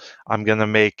oil. I'm gonna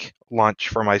make lunch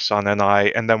for my son and I,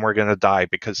 and then we're gonna die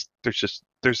because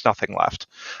there's nothing left.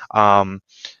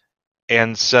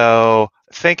 And so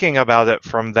thinking about it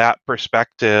from that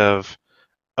perspective,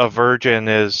 a virgin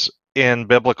is in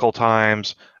biblical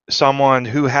times someone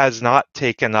who has not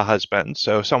taken a husband,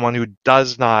 so someone who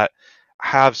does not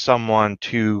have someone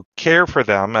to care for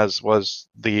them, as was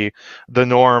the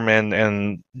norm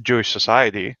in Jewish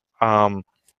society, and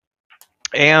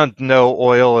no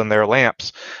oil in their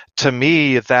lamps. To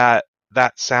me, that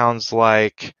sounds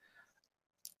like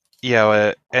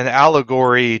an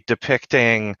allegory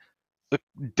depicting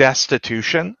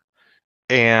destitution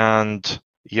and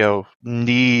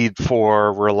need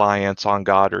for reliance on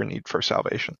God or need for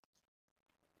salvation.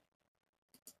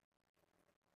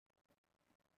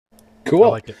 Cool. I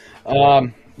like it.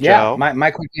 Yeah, Joe,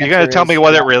 my quick answer You gonna tell me is,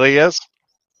 what it really is?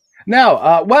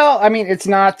 No, well, I mean, it's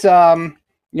not.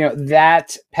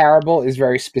 That parable is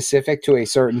very specific to a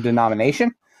certain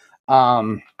denomination.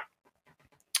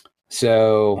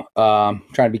 So trying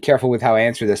to be careful with how I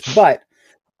answer this. But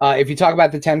if you talk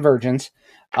about the 10 virgins,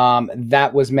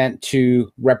 that was meant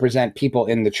to represent people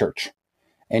in the church,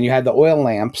 and you had the oil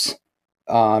lamps.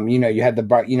 You had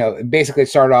the basically it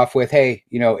started off with, hey,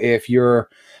 if you're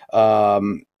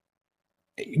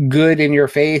good in your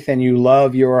faith and you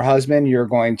love your husband, you're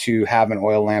going to have an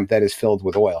oil lamp that is filled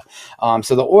with oil.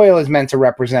 So the oil is meant to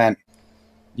represent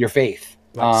your faith,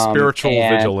 Spiritual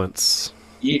and- vigilance.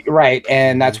 right?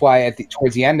 And that's why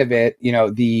towards the end of it,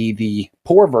 the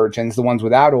poor virgins, the ones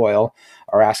without oil,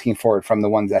 are asking for it from the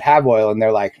ones that have oil, and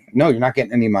they're like, no, you're not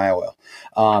getting any of my oil,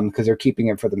 because they're keeping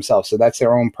it for themselves. So that's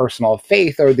their own personal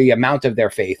faith, or the amount of their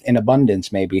faith in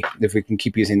abundance, maybe, if we can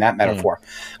keep using that metaphor.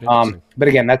 But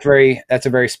again, that's a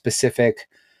very specific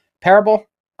parable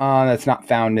that's not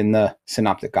found in the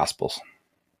Synoptic Gospels.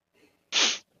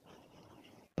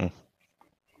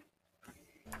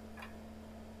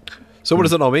 So what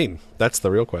does it all mean? That's the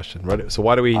real question, right? So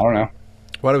why do we? I don't know.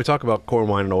 Why do we talk about corn,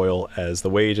 wine, and oil as the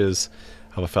wages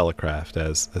of a fellowcraft,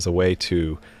 as a way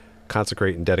to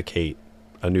consecrate and dedicate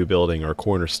a new building or a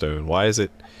cornerstone? Why is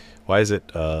it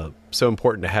so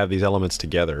important to have these elements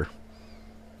together?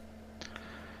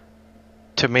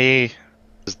 To me,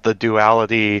 is the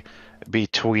duality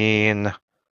between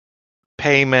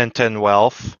payment and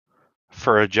wealth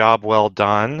for a job well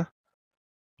done,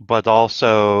 but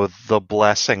also the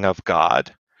blessing of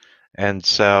God. And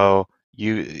so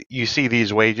you see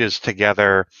these wages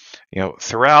together,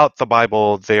 throughout the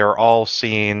Bible. They are all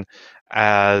seen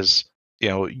as,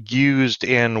 used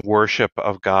in worship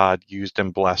of God, used in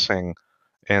blessing,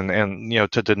 and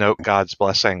to denote God's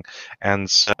blessing. And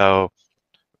so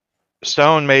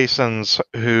stonemasons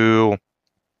who,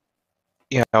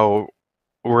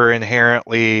 were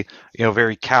inherently,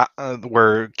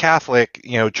 were Catholic,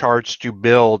 charged to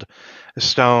build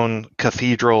stone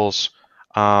cathedrals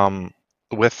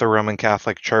with the Roman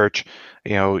Catholic Church.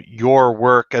 Your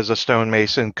work as a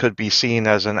stonemason could be seen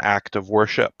as an act of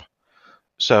worship.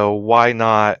 So why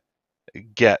not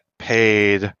get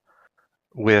paid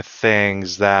with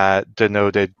things that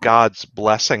denoted God's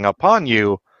blessing upon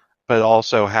you, but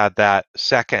also had that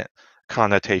second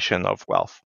connotation of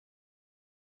wealth?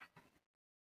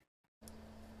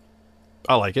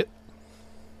 I like it.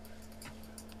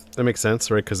 That makes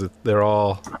sense, right? Because they're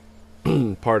all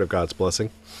part of God's blessing.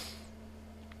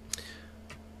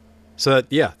 So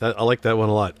I like that one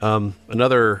a lot.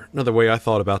 Another way I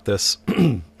thought about this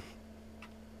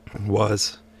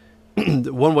was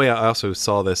one way I also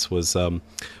saw this was,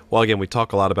 again, we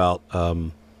talk a lot about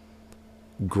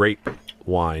grape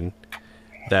wine,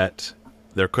 that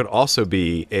there could also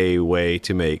be a way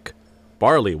to make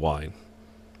barley wine,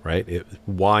 right?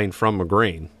 Wine from a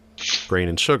grain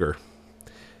and sugar,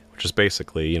 which is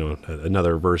basically,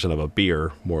 another version of a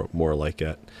beer, more like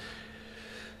that.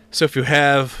 So if you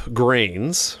have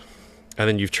grains, and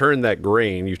then you've turned that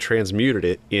grain, you've transmuted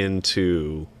it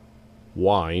into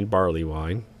wine, barley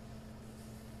wine,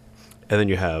 and then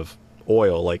you have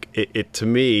oil, like it to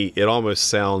me, it almost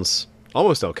sounds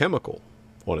almost alchemical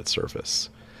on its surface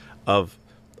of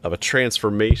a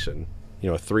transformation, a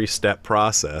 3-step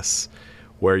process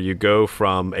where you go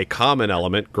from a common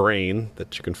element, grain,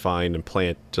 that you can find and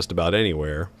plant just about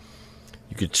anywhere.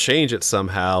 You could change it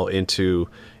somehow into,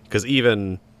 because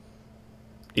even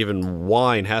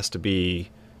wine has to be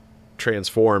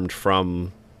transformed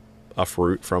from a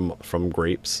fruit, from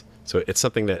grapes. So it's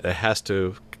something that has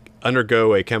to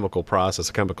undergo a chemical process,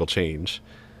 a chemical change.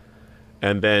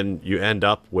 And then you end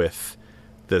up with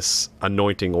this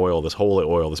anointing oil, this holy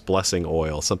oil, this blessing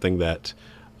oil, something that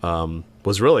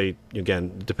was really,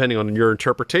 again, depending on your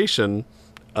interpretation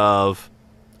of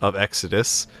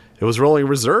Exodus, it was really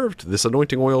reserved. This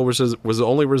anointing oil was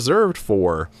only reserved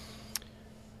for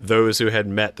those who had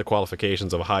met the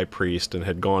qualifications of a high priest and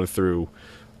had gone through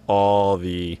all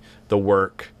the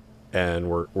work and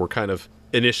were kind of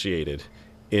initiated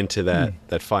into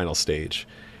that final stage.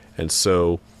 And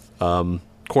so corn,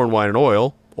 wine, and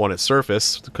oil on its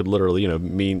surface could literally,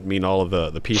 mean all of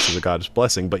the pieces of God's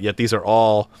blessing, but yet these are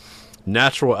all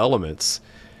natural elements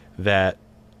that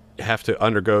have to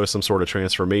undergo some sort of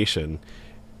transformation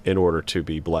in order to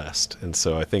be blessed. And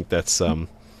so I think that's and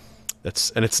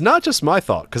it's not just my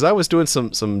thought, because I was doing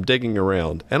some digging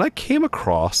around and I came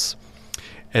across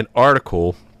an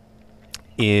article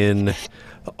in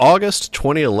the August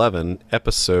 2011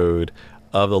 episode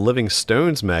of the Living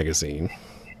Stones magazine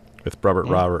with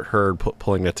Robert Hurd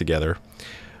pulling that together,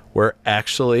 where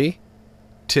actually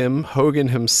Tim Hogan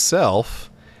himself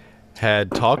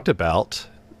had talked about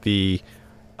the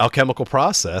alchemical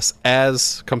process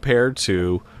as compared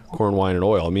to corn, wine, and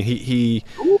oil. I mean, he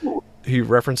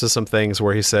references some things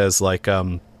where he says, like,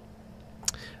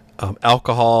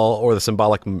 alcohol or the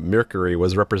symbolic mercury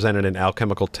was represented in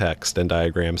alchemical text and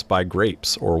diagrams by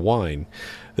grapes or wine.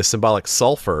 The symbolic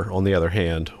sulfur, on the other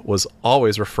hand, was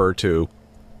always referred to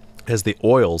as the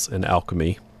oils in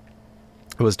alchemy.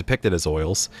 It was depicted as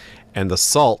oils, and the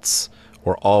salts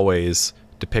were always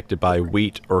depicted by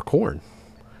wheat or corn.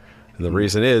 And the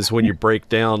reason is, when you break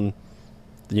down,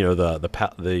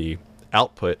 the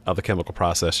output of the chemical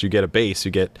process, you get a base,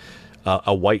 you get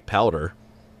a white powder,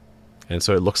 and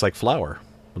so it looks like flour.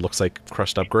 It looks like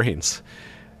crushed up grains.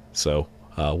 So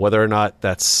Whether or not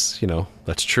that's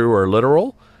true or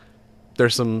literal,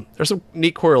 there's some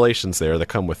neat correlations there that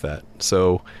come with that.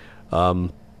 So,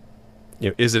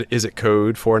 is it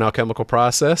code for an alchemical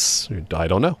process? I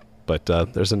don't know, but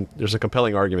there's a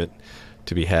compelling argument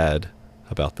to be had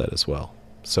about that as well.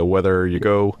 So whether you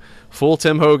go full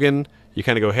Tim Hogan, you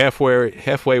kind of go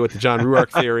halfway with the John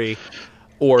Ruark theory,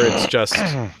 or it's just,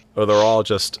 or they're all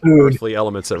just Food. earthly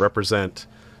elements that represent,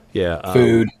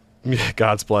 Food.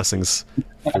 God's blessings.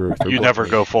 Through You never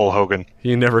go full Hogan.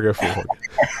 You never go full Hogan.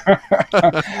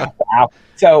 Wow.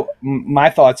 So my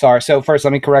thoughts are, so first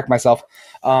let me correct myself.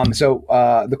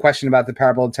 The question about the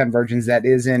parable of 10 virgins, that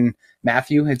is in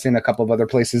Matthew. It's in a couple of other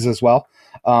places as well.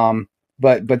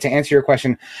 But to answer your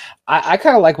question, I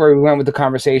kind of like where we went with the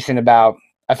conversation about,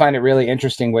 I find it really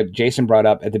interesting what Jason brought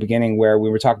up at the beginning, where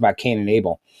we were talking about Cain and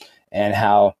Abel and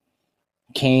how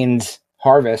Cain's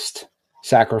harvest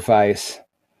sacrifice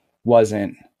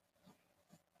wasn't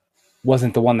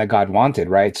the one that God wanted,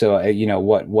 right? So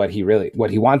what he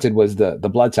wanted was the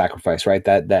blood sacrifice, right?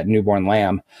 That newborn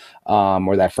lamb,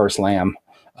 or that first lamb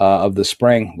of the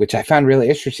spring, which I found really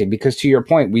interesting, because to your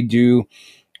point, we do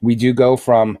go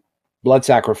from blood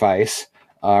sacrifice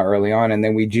early on, and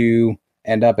then we do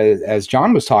end up, as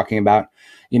John was talking about,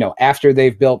 after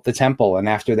they've built the temple and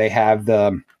after they have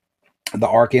the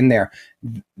ark in there,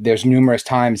 there's numerous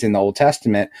times in the Old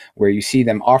Testament where you see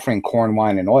them offering corn,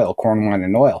 wine, and oil,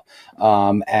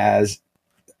 as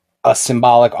a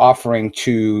symbolic offering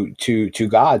to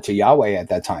God, to Yahweh at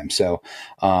that time. So,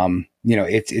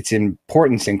 its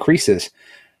importance increases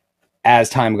as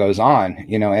time goes on,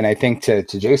 and I think to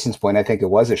Jason's point, I think it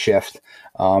was a shift,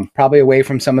 probably away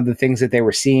from some of the things that they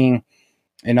were seeing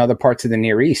in other parts of the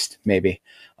Near East, maybe.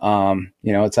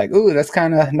 It's like, ooh, that's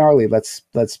kind of gnarly. Let's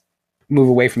move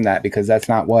away from that, because that's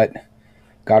not what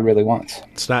God really wants.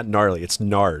 It's not gnarly. It's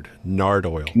nard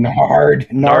oil. Nard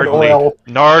Nardly. oil.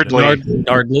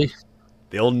 Nardly.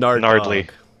 The old nard Nardly.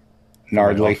 dog. For my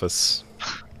Nardly. office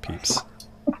peeps.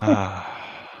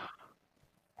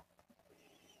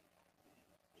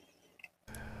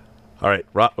 All right,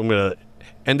 I'm going to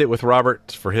end it with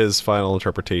Robert for his final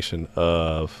interpretation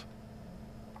of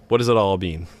what does it all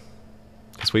mean?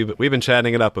 Because we've been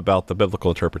chatting it up about the biblical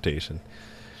interpretation.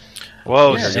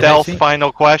 Whoa, Yeah, stealth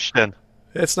final question.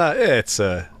 It's not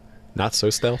not so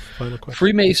stealth final question.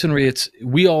 Freemasonry,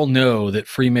 we all know that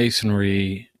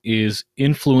Freemasonry is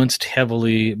influenced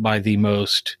heavily by the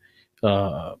most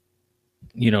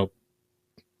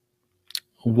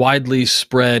widely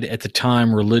spread at the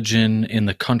time religion in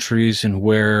the countries and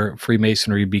where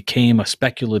Freemasonry became a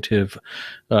speculative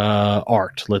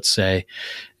art, let's say.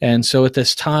 And so at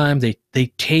this time, they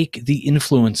take the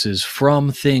influences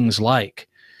from things like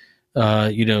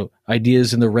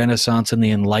ideas in the Renaissance and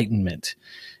the Enlightenment,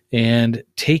 and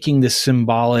taking the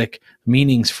symbolic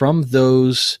meanings from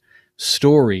those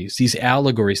stories, these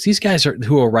allegories. These guys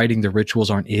who are writing the rituals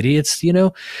aren't idiots.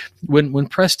 When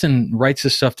Preston writes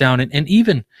this stuff down, and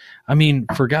even, I mean,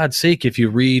 for God's sake, if you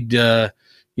read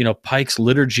Pike's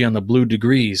Liturgy on the Blue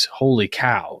Degrees, holy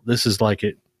cow, this is like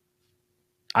it.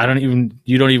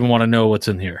 You don't even want to know what's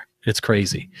in here. It's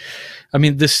crazy. I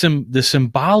mean, the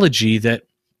symbology that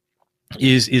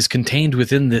is contained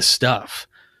within this stuff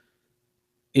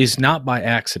is not by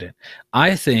accident.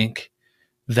 I think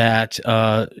that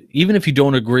even if you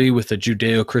don't agree with the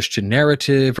Judeo-Christian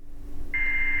narrative,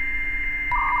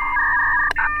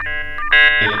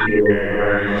 Thank you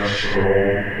very much for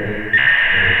all.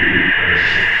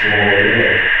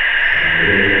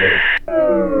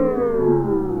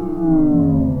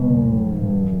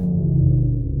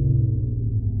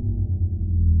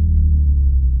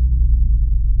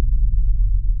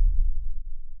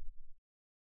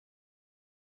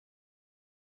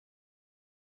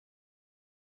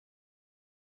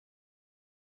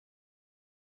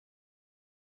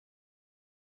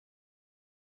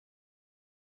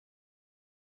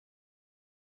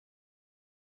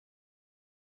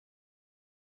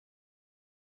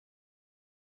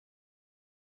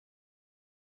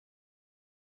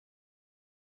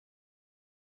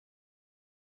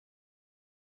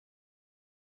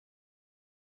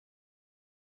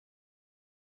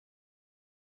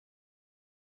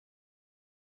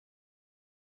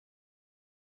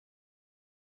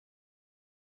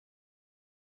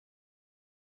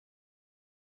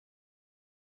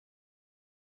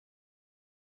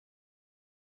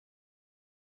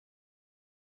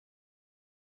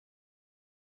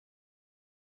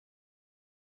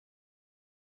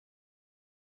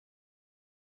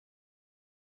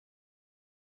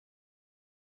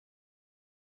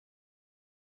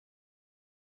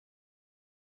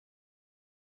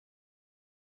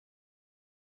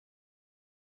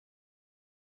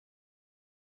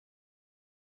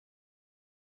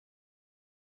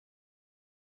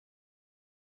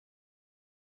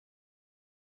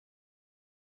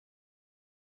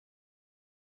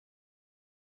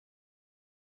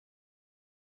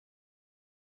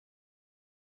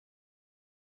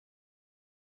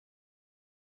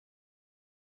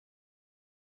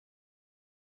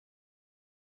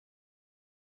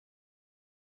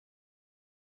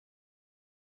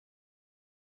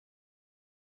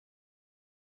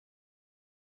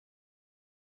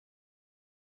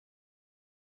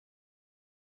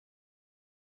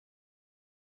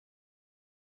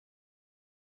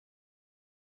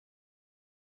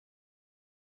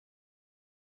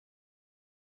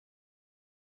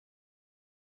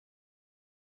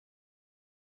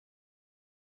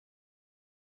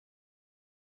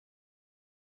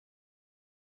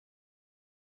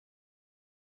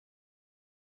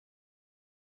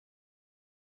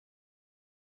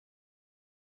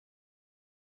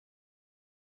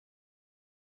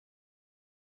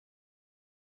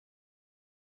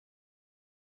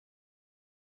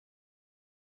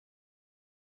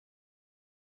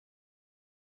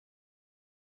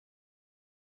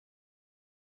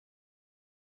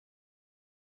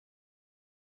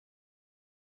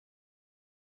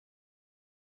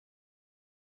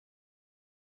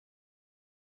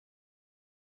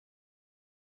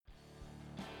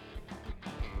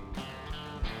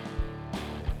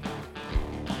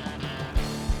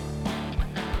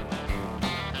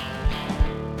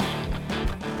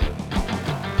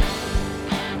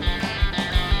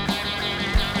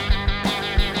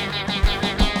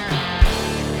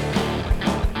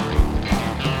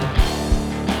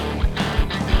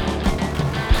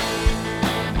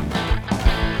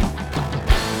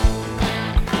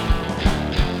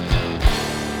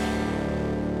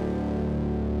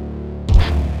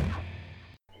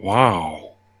 Wow.